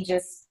since we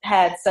just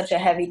had such a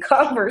heavy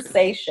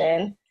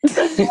conversation.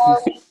 I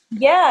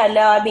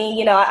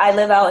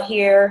live out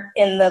here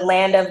in the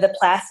land of the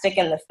plastic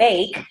and the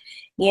fake.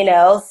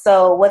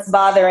 So what's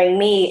bothering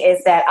me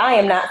is that I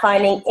am not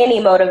finding any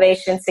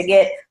motivation to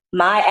get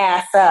my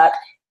ass up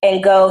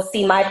and go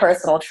see my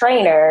personal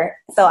trainer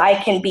so I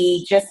can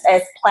be just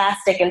as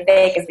plastic and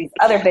fake as these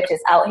other bitches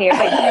out here.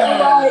 But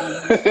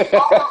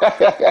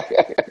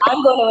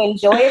I'm going to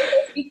enjoy a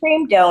Krispy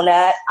Kreme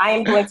donut. I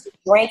am going to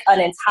drink an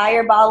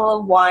entire bottle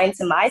of wine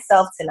to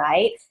myself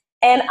tonight,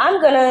 and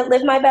I'm going to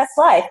live my best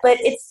life. But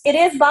it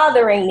is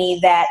bothering me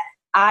that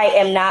I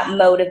am not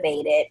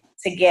motivated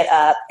to get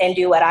up and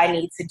do what I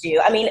need to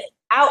do. I mean,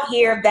 out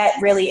here, that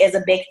really is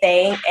a big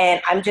thing, and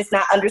I'm just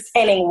not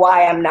understanding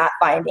why I'm not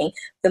finding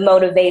the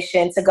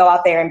motivation to go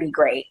out there and be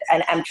great.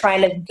 And I'm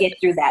trying to get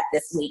through that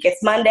this week.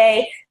 It's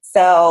Monday,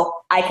 so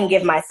I can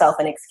give myself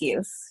an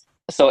excuse.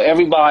 So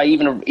everybody,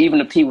 even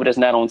the people that's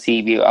not on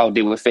TV, are out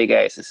there with fake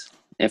asses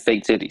and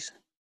fake titties.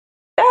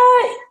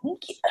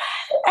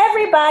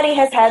 Everybody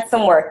has had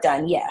some work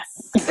done,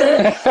 yes.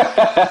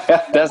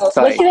 That's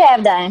tight. What you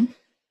have done?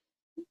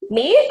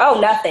 Me? Oh,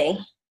 nothing.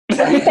 You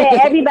said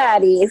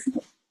everybody's.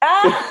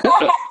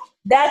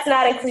 That's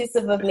not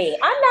inclusive of me.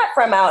 I'm not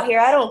from out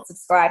here. I don't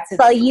subscribe to.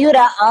 So you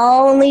the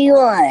only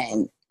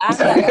one. I'm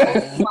the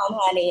only one,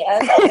 honey.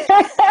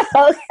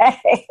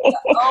 Okay.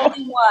 The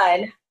only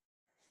one.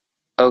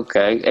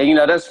 Okay, and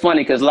that's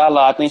funny because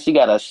Lala, I think she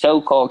got a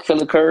show called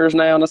Killer Curves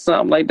now or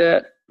something like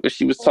that. Where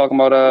she was talking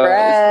about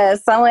Bruh,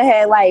 someone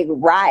had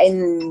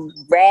rotten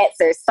rats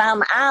or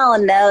something. I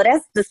don't know.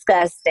 That's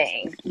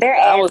disgusting. Their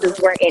asses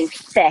were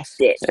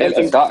infested. There's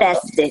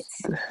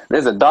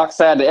a dark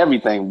side to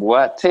everything, boy.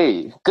 I tell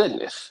you,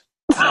 goodness.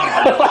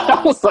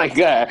 I was like,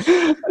 God.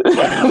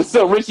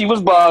 So Richie,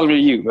 what's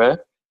bothering you, man?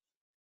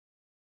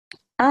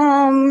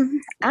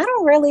 I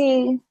don't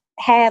really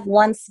have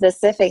one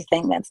specific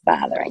thing that's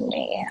bothering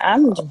me.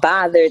 I'm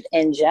bothered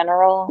in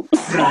general.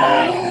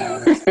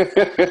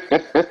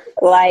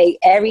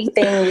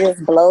 Everything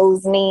just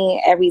blows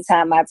me. Every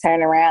time I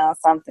turn around,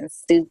 something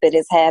stupid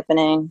is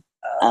happening.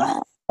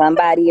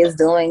 Somebody is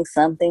doing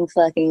something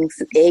fucking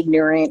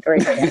ignorant or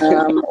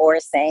dumb, or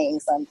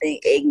saying something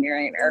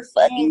ignorant or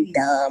fucking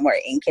dumb or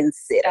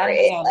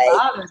inconsiderate.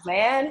 Bothered,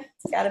 man.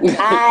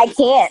 I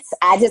can't.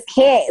 I just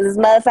can't. These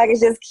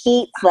motherfuckers just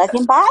keep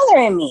fucking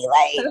bothering me.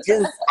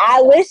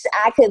 I wish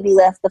I could be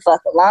left the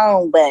fuck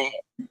alone, but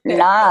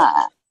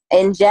nah.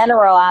 In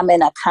general, I'm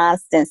in a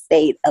constant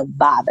state of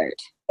bothered.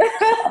 You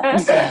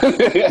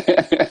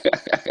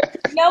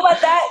know what?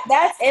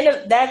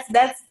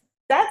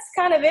 That's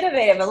kind of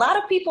innovative. A lot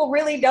of people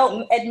really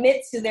don't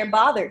admit to their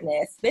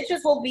botheredness.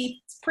 Bitches will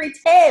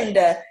pretend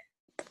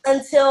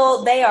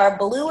until they are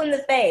blue in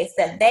the face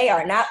that they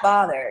are not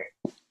bothered.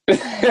 You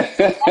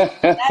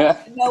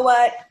know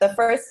what? The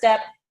first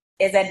step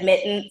is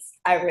admittance.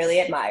 I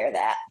really admire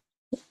that.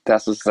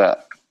 That's what's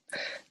up.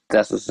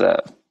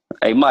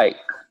 Hey, Mike.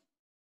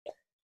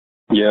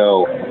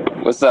 Yo.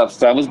 What's up,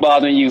 son? What's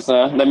bothering you,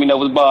 son? Let me know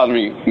what's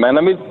bothering you. Man,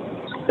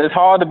 it's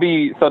hard to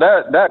be, so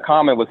that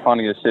comment was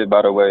funny as shit,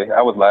 by the way.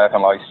 I was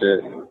laughing like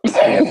shit.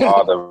 It's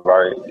bothered,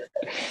 right?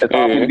 It's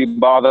hard to be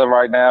bothered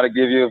right now. To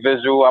give you a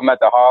visual, I'm at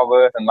the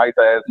harbor, a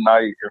nice-ass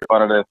night in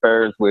front of the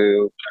Ferris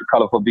wheel, a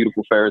colorful,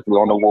 beautiful Ferris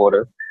wheel on the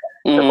water.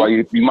 That's why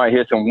you might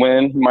hear some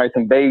wind, you might hear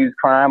some babies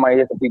crying, might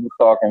hear some people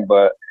talking,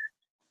 but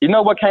you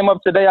know what came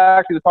up today? I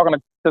actually was talking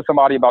to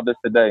somebody about this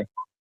today.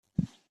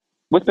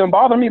 What's been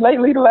bothering me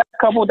lately, the last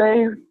couple of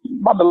days,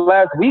 about the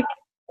last week,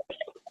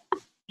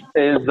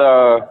 is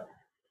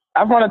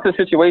I've run into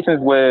situations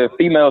where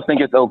females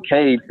think it's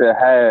okay to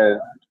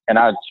have, and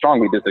I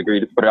strongly disagree,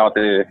 to put it out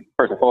there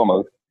first and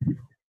foremost.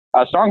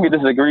 I strongly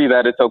disagree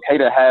that it's okay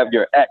to have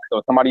your ex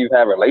or somebody you've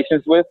had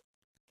relations with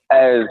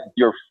as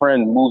your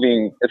friend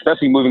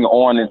especially moving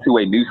on into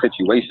a new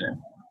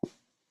situation.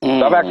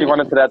 So I've actually run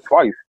into that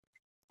twice,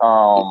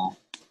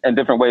 in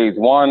different ways.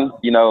 One,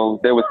 you know,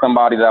 there was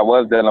somebody that I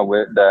was dealing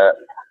with that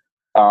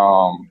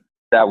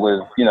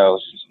was, you know,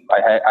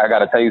 like, hey, I got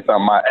to tell you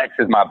something. My ex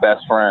is my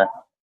best friend.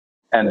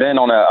 And then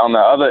on the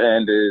other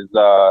end is,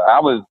 I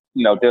was,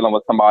 you know, dealing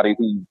with somebody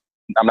who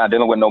I'm not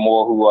dealing with no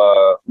more, who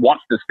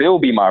wants to still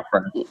be my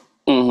friend.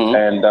 Mm-hmm.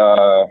 And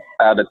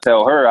I had to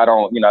tell her I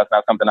don't, you know, it's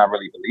not something I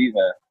really believe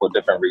in for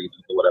different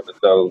reasons or whatever.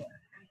 So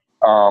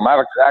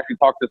I actually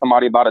talked to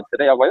somebody about it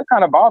today. I was like, it's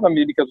kind of bothering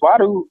me because why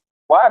do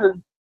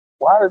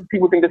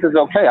people think this is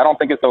okay? I don't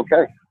think it's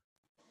okay.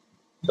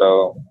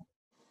 So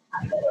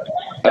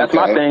that's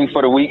my thing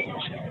for the week.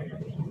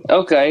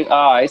 Okay,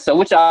 all right. So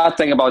what y'all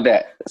think about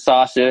that,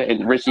 Sasha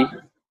and Richie?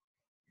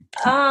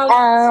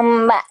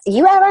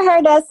 You ever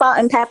heard that Salt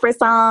and Pepper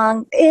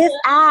song? If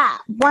I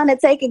want to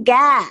take a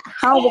guy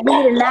home with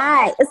me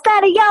tonight, it's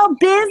none of your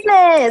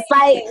business.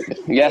 Like,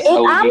 yes, if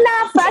I'm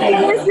not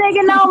fucking this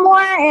nigga no more,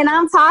 and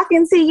I'm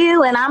talking to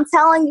you, and I'm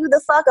telling you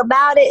the fuck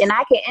about it, and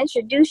I can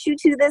introduce you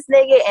to this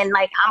nigga, and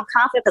like, I'm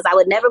confident because I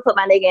would never put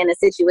my nigga in a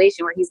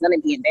situation where he's gonna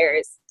be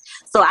embarrassed.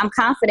 So I'm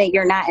confident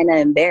you're not in an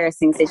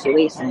embarrassing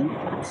situation.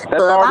 So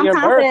if I'm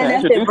confident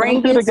enough to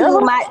bring you to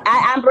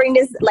I bring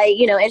this, like,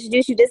 you know,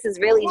 introduce you. This is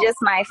really just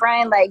my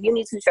friend. Like, you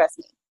need to trust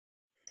me.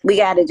 We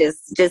gotta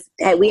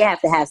we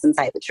have to have some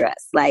type of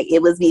trust. Like,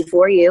 it was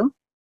before you.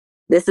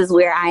 This is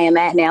where I am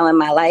at now in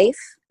my life.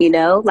 You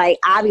know, like,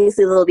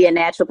 obviously there'll be a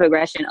natural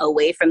progression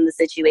away from the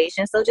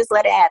situation. So just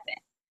let it happen.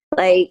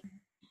 Like,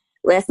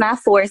 let's not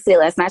force it.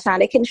 Let's not try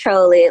to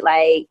control it.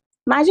 Like,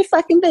 mind your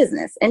fucking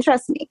business and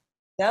trust me.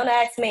 Don't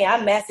ask me.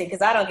 I'm messy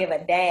because I don't give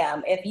a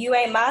damn. If you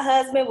ain't my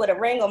husband with a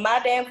ring on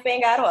my damn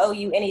finger, I don't owe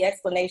you any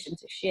explanation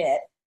to shit.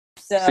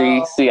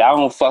 So see, I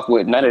don't fuck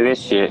with none of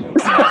this shit. Mike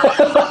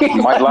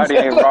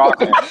Lighty ain't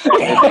rocking. I'm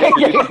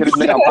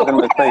fucking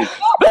with face.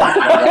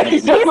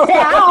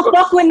 I don't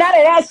fuck with none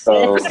of that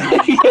shit.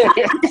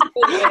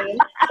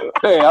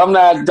 Hey, I'm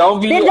not.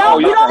 Don't be. You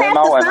don't have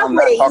to fuck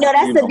with it. You know,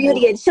 that's the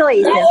beauty of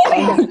choice.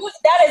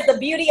 That is the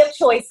beauty of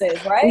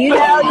choices, right? You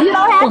know, you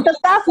don't have to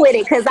fuck with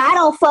it because I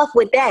don't fuck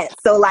with that.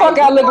 So like,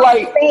 I look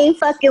like same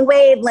fucking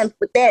wavelength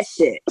with that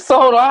shit. So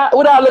hold on,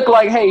 what I look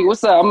like? Hey,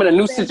 what's up? I'm in a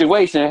new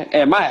situation,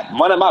 and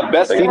one of my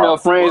best female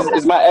friends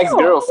is my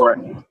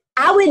ex-girlfriend.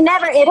 I would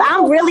never, if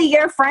I'm really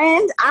your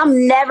friend,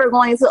 I'm never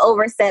going to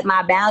overstep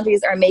my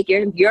boundaries or make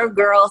your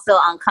girl feel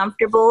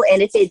uncomfortable.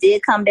 And if it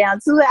did come down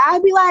to it,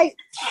 I'd be like,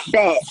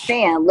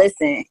 fam,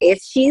 listen,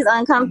 if she's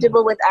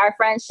uncomfortable with our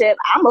friendship,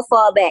 I'm going to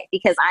fall back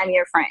because I'm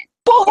your friend.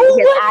 But who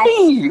wouldn't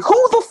be?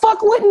 Who the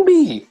fuck wouldn't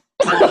be?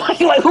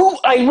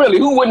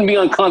 Who wouldn't be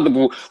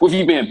uncomfortable with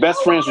you being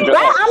best friends with your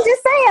ex? I'm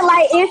just saying,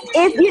 like,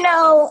 if you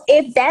know,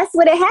 if that's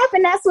what it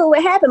happened, that's what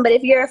would happen. But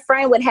if your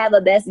friend would have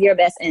your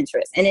best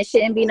interest, and it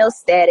shouldn't be no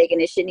static,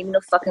 and it shouldn't be no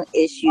fucking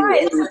issue.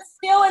 Right, but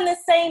still in the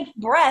same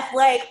breath,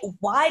 like,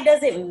 why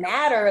does it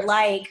matter?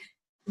 Like,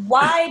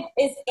 why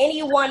does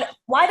anyone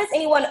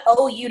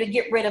owe you to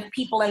get rid of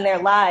people in their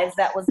lives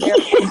that was there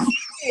for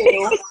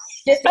you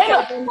just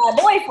because you're my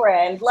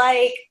boyfriend?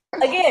 Like,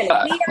 again,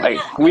 I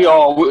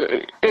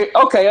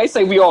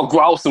say we all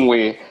grow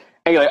somewhere.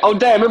 And you're like, oh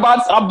damn, remember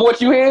I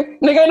brought you here?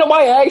 Nigga, ain't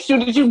nobody asked you,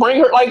 did you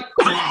bring her? Like,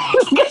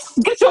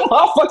 get your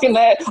motherfucking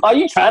ass. Are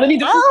you trying to be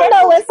disrespectful? I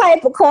don't know what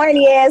type of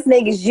corny ass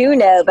niggas you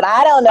know, but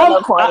I don't know no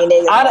corny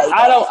niggas.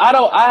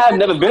 I have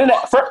never been in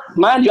that.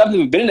 Mind you, I've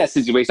never been in that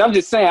situation. I'm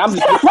just saying. I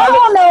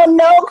don't know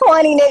no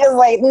corny niggas.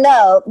 Like,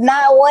 no,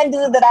 not one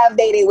dude that I've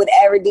dated would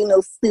ever do no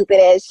stupid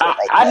ass shit like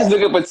that. I just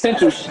look at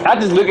potential. I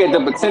just look at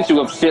the potential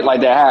of shit like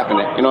that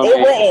happening. You know what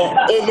I mean?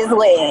 It just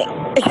wouldn't.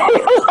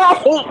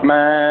 Like,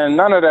 man,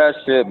 none of that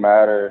shit matter.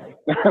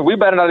 We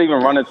better not even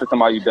run into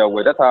somebody you dealt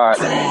with. That's how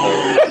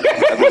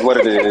that's what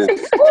it is.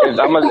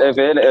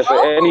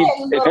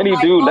 If any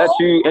dude lets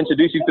you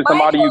introduce you to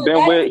somebody you've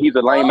been with, he's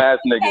a lame ass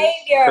nigga.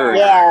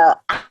 Yeah.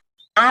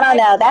 I don't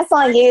know. That's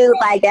on you.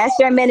 Like, that's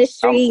your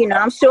ministry. You know,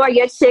 I'm sure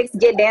your chicks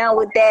get down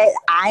with that.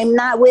 I'm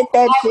not with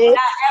that shit. I would not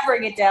ever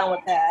get down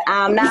with that.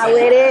 I'm not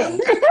with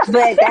it.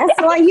 But that's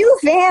on you,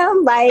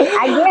 fam. Like,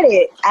 I get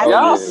it.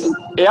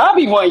 Y'all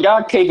be wanting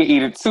y'all cake and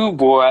eat it too,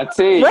 boy. I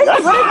tell you. What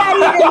does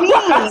that even mean?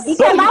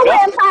 Because I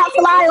wouldn't pop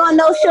fly on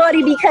no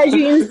shorty because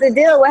you used to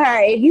deal with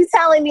her. If you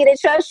telling me to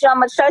trust you, I'm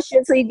going to trust you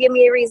until you give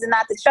me a reason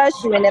not to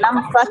trust you. And then I'm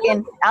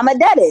a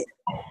dead it.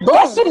 Boom,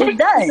 it's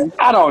done.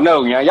 I don't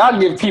know, y'all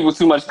give people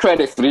too much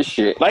credit for this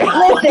shit. Like,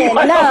 listen,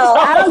 no,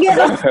 I don't give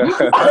listen,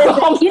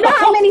 you know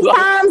how many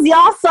times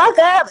y'all fuck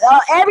up?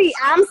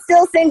 I'm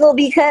still single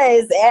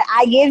because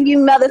I give you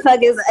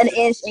motherfuckers an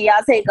inch and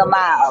y'all take a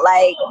mile.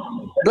 Like,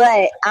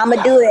 but I'm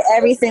gonna do it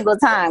every single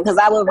time because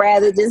I would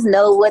rather just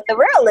know what the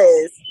real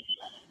is.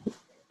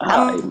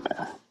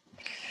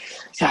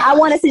 I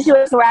want a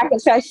situation where I can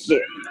trust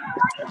you,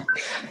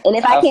 and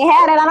if I can't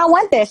have that, I don't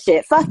want that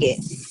shit. Fuck it.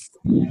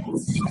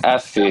 I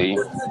feel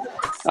you.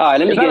 All right,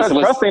 let me get some.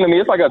 It's trusting to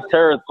me. It's like a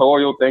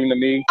territorial thing to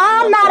me.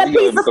 I'm not a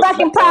piece of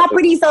fucking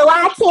property, so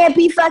I can't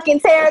be fucking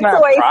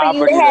territory for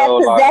you to have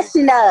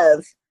possession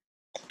of.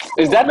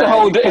 Is that the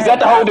whole? Is that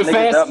the whole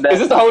defense? Is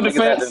this the whole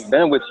defense?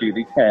 Been with you,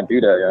 you can't do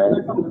that,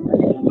 yo.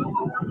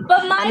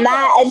 But Michael, I'm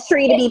not a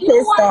tree to be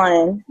pissed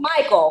on.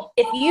 Michael,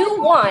 if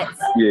you want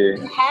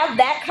to have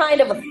that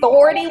kind of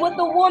authority with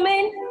a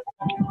woman,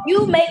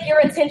 you make your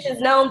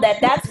intentions known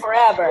that that's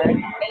forever,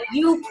 and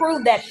you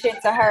prove that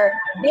shit to her,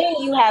 then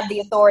you have the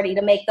authority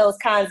to make those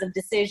kinds of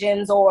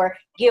decisions or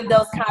give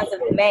those kinds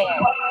of demands.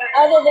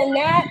 Other than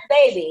that,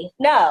 baby,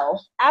 no,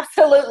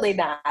 absolutely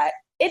not.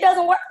 It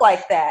doesn't work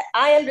like that.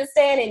 I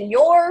understand in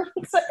your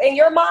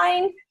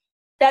mind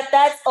that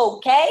that's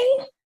okay,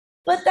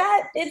 but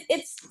that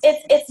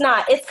it's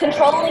not. It's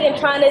controlling and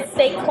trying to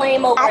stake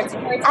claim over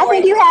territory. I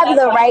think you have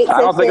the right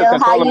to feel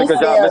how you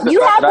feel.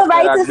 You have the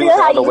right to feel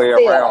how you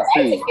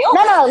feel.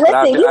 No,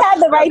 listen. You have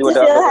the right to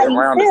feel how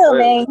you feel,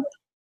 man.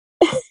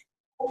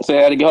 So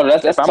I had to go.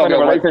 That's if I'm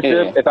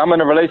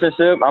in a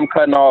relationship, I'm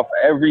cutting off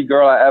every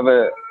girl I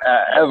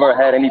ever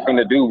had anything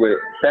to do with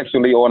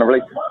sexually or in a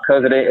relationship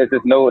because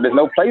there's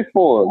no place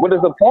for it. What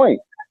is the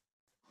point?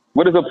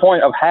 What is the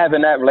point of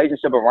having that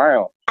relationship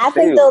around? I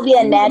think there'll be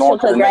a natural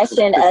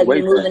progression of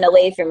you moving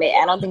away from it.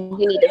 I don't think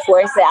you need to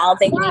force it. I don't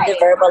think you need to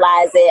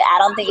verbalize it. I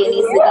don't think it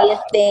needs to be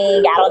a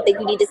thing. I don't think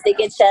you need to stick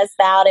your chest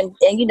out and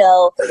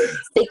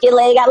stick your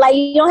leg out. Like,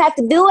 you don't have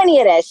to do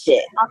any of that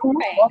shit.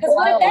 Okay. Because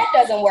what if that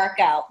doesn't work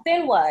out?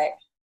 Then what?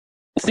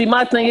 See,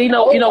 my thing, you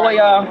know what,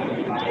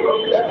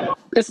 y'all?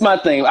 It's my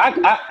thing.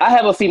 I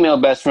have a female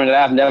best friend that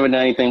I've never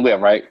done anything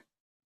with, right?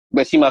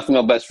 But she's my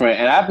female best friend,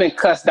 and I've been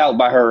cussed out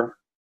by her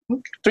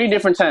 3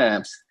 different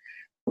times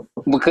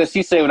because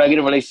she said when I get in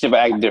a relationship,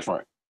 I act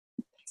different.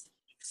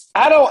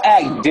 I don't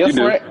act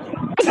different.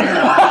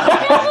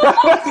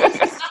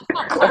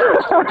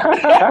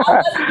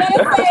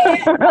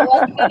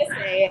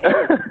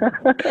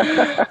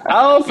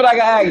 I don't feel like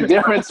I act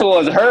different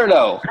towards her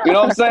though. You know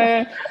what I'm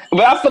saying?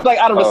 But I feel like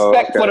out of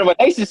respect for the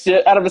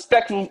relationship, out of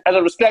respect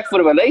for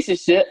the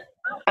relationship,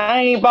 I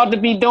ain't about to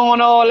be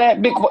doing all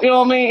that big. You know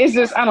what I mean? It's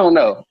just I don't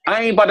know.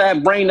 I ain't about to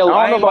have brain no.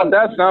 I don't know about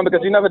that, son,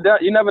 because you never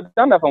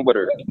done nothing with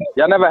her.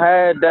 Y'all never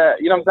had that.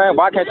 You know what I'm saying?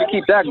 Why can't you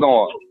keep that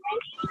going?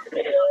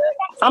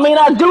 I mean,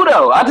 I do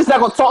though. I just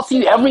not gonna talk to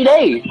you every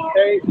day.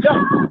 You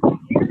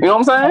know what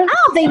I'm saying? I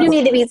don't think you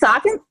need to be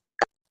talking.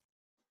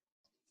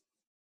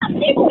 I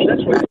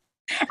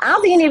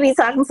don't think you need to be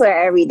talking to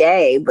her every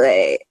day,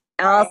 but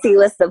I don't see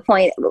what's the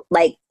point,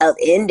 like, of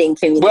ending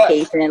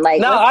communication. But,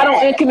 no, I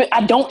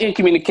don't end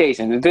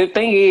communication. The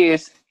thing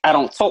is, I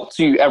don't talk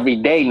to you every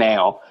day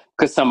now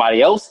because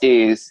somebody else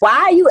is. Why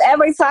are you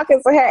ever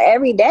talking to her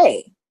every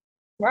day?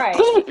 Right.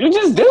 You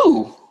just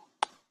do.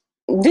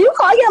 Do you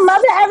call your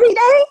mother every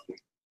day?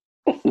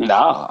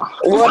 Nah.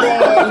 Well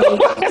then,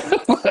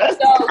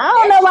 I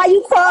don't know why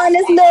you calling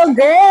this little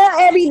girl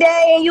every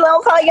day and you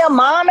don't call your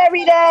mom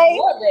every day.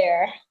 You're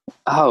there.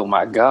 Oh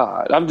my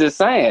God! I'm just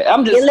saying.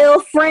 Your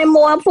little friend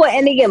more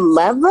important than your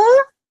mother?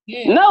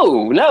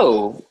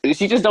 No.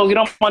 She just don't get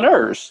on my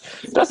nerves.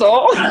 That's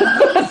all.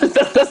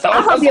 That's all.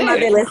 I hope your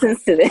mother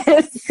listens to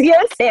this.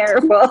 You're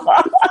terrible.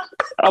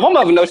 My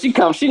mother knows she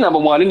comes. She number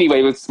one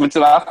anyway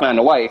until I find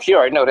a wife. She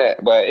already know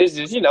that. But it's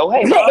just, hey.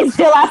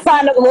 Until I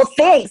find a well,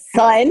 thanks,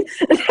 son.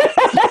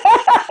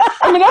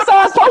 I mean, that's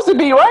how it's supposed to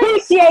be, right?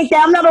 Appreciate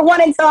that. I'm number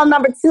 1 until I'm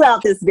number 2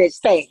 out this bitch.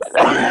 Thanks.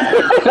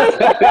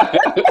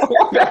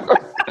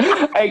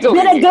 Hey, go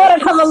then a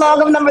daughter come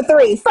along, I'm number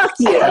 3. Fuck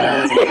you.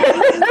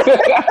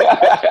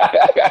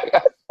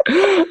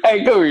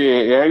 Hey, go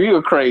ahead, yeah. You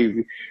were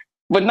crazy.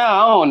 But no,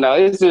 I don't know.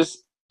 It's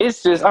just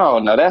I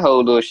don't know, that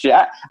whole little shit.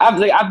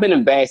 I've been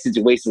in bad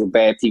situations with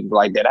bad people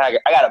like that. I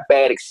got a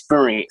bad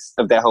experience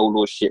of that whole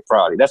little shit.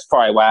 Probably that's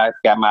probably why I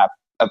got my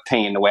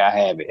opinion the way I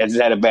have it. I just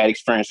had a bad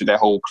experience with that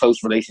whole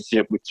close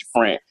relationship with your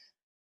friend.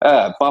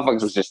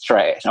 Motherfuckers was just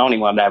trash. I don't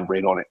even want to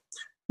elaborate on it.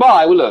 But all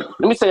right, well, look,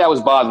 let me tell you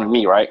what's bothering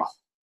me, right?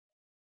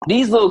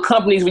 These little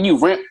companies, when you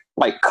rent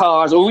like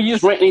cars or when you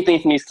just rent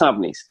anything from these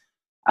companies,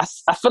 I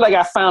feel like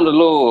I found a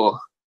little.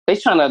 They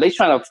trying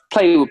to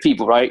play with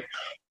people, right?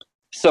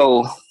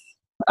 So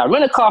I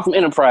rent a car from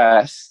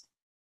Enterprise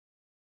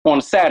on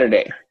a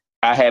Saturday.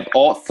 I have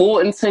all full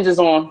intentions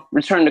on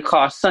returning the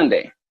car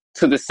Sunday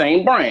to the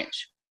same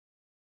branch.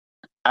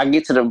 I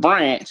get to the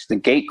branch, the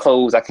gate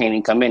closed, I can't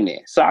even come in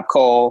there. So I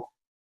call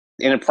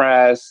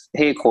Enterprise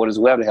headquarters,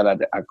 wherever the hell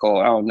I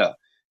call, I don't know.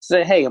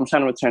 Say, hey, I'm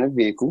trying to return a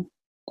vehicle.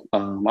 I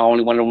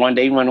only wanted a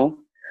 1-day rental.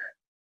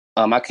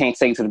 I can't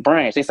take it to the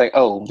branch. They say,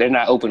 oh, they're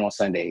not open on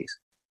Sundays.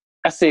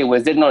 I said,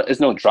 well, there's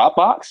no drop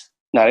box?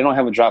 No, they don't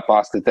have a drop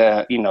box because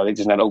they're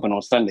just not open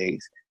on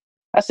Sundays.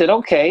 I said,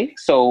 okay,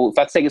 so if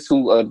I take it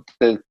to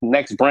the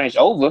next branch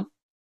over,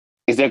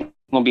 is there going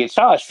to be a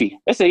charge fee?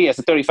 They said, yeah, it's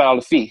a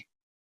 $35 fee.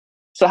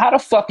 So how the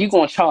fuck you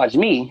going to charge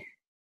me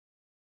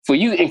for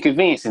you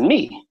inconveniencing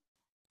me?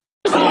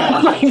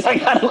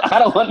 Like, I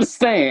don't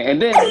understand.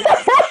 And then,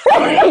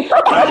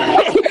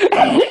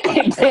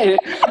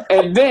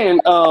 and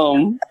then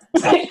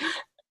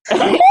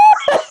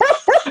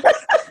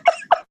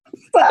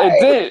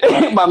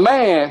my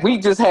man, we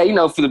just had,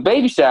 for the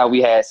baby shower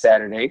we had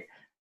Saturday,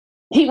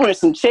 he rented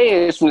some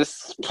chairs from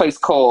this place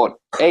called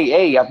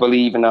AA, I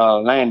believe, in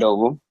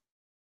Landover.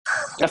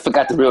 I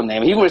forgot the real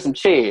name. He wanted some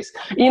chairs.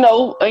 He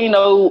got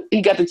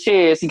the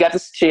chairs. He got the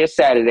chairs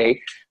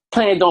Saturday.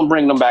 Planet don't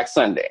bring them back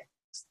Sunday.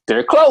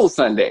 They're closed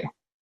Sunday.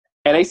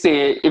 And they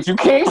said, if you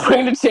can't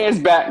bring the chairs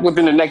back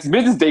within the next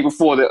business day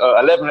before the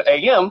 11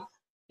 a.m.,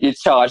 you're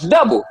charged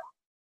double.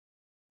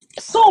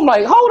 So I'm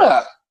like, hold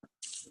up.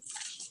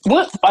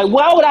 What? Like,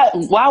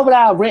 why would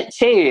I rent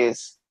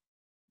chairs?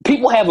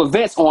 People have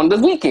events on the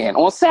weekend,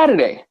 on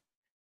Saturday.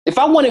 If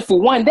I want it for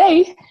one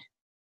day,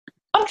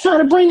 I'm trying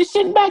to bring the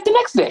shit back the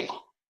next day.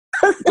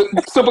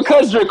 So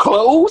because you're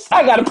closed,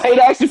 I got to pay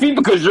the extra fee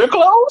because you're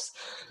closed?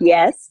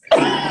 Yes.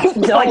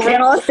 Don't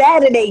rent on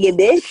Saturday, you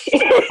bitch.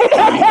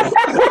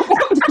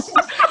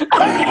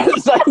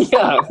 It's like,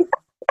 yeah.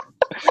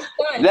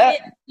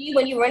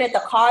 When you rented the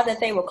car that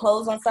they were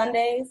closed on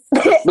Sundays?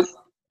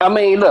 I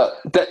mean, look,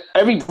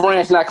 every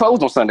branch not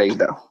closed on Sundays,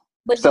 though.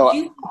 But did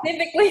you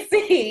specifically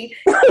see?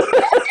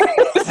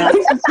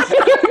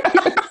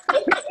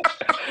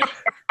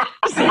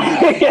 He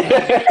didn't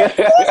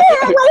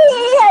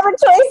have a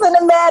choice in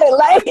the matter.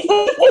 Like,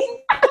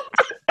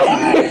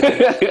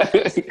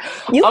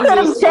 you could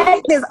have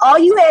checked this. All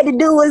you had to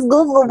do was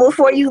Google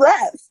before you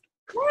left.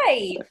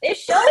 Right. It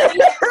shows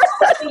you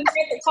when you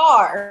rent the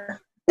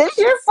car. That's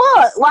your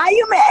fault. Why are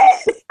you mad?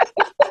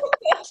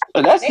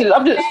 That's it.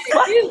 I'm just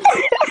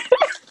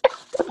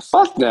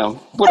fuck them.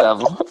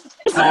 Whatever.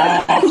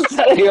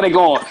 Here they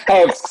going.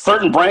 Have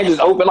certain branches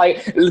open.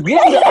 Like, give me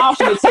the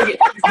option to take it.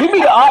 Give me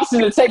the option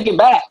to take it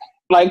back.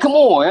 Like, come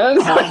on,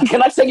 man.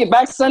 Can I take it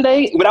back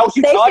Sunday without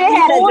you? They should have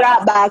had a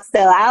Dropbox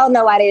though. I don't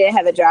know why they didn't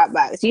have a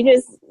Dropbox. Are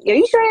you sure they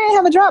didn't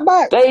have a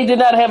Dropbox? They did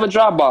not have a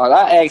Dropbox.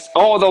 I asked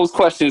all those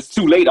questions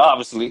too late,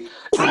 obviously.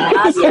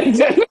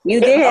 You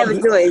did have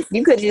a choice.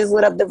 You could have just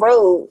went up the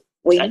road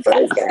when you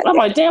first got it. I'm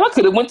like, damn, I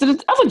could have went to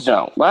the other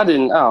jump. I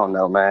didn't. I don't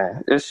know,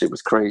 man. This shit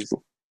was crazy.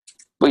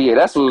 But yeah,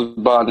 that's what was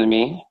bothering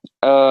me.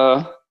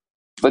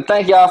 But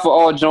thank y'all for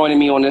all joining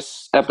me on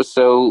this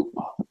episode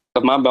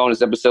of my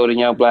bonus episode of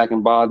Young Black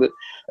and Bothered.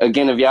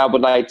 Again, if y'all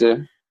would like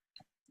to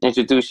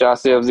introduce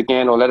yourselves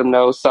again or let them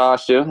know,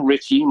 Sasha,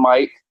 Richie,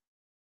 Mike,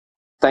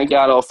 thank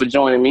y'all all for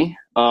joining me.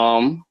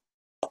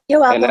 You're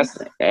welcome.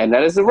 And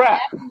that is a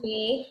wrap.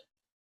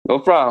 No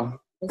problem.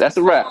 That's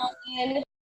a wrap.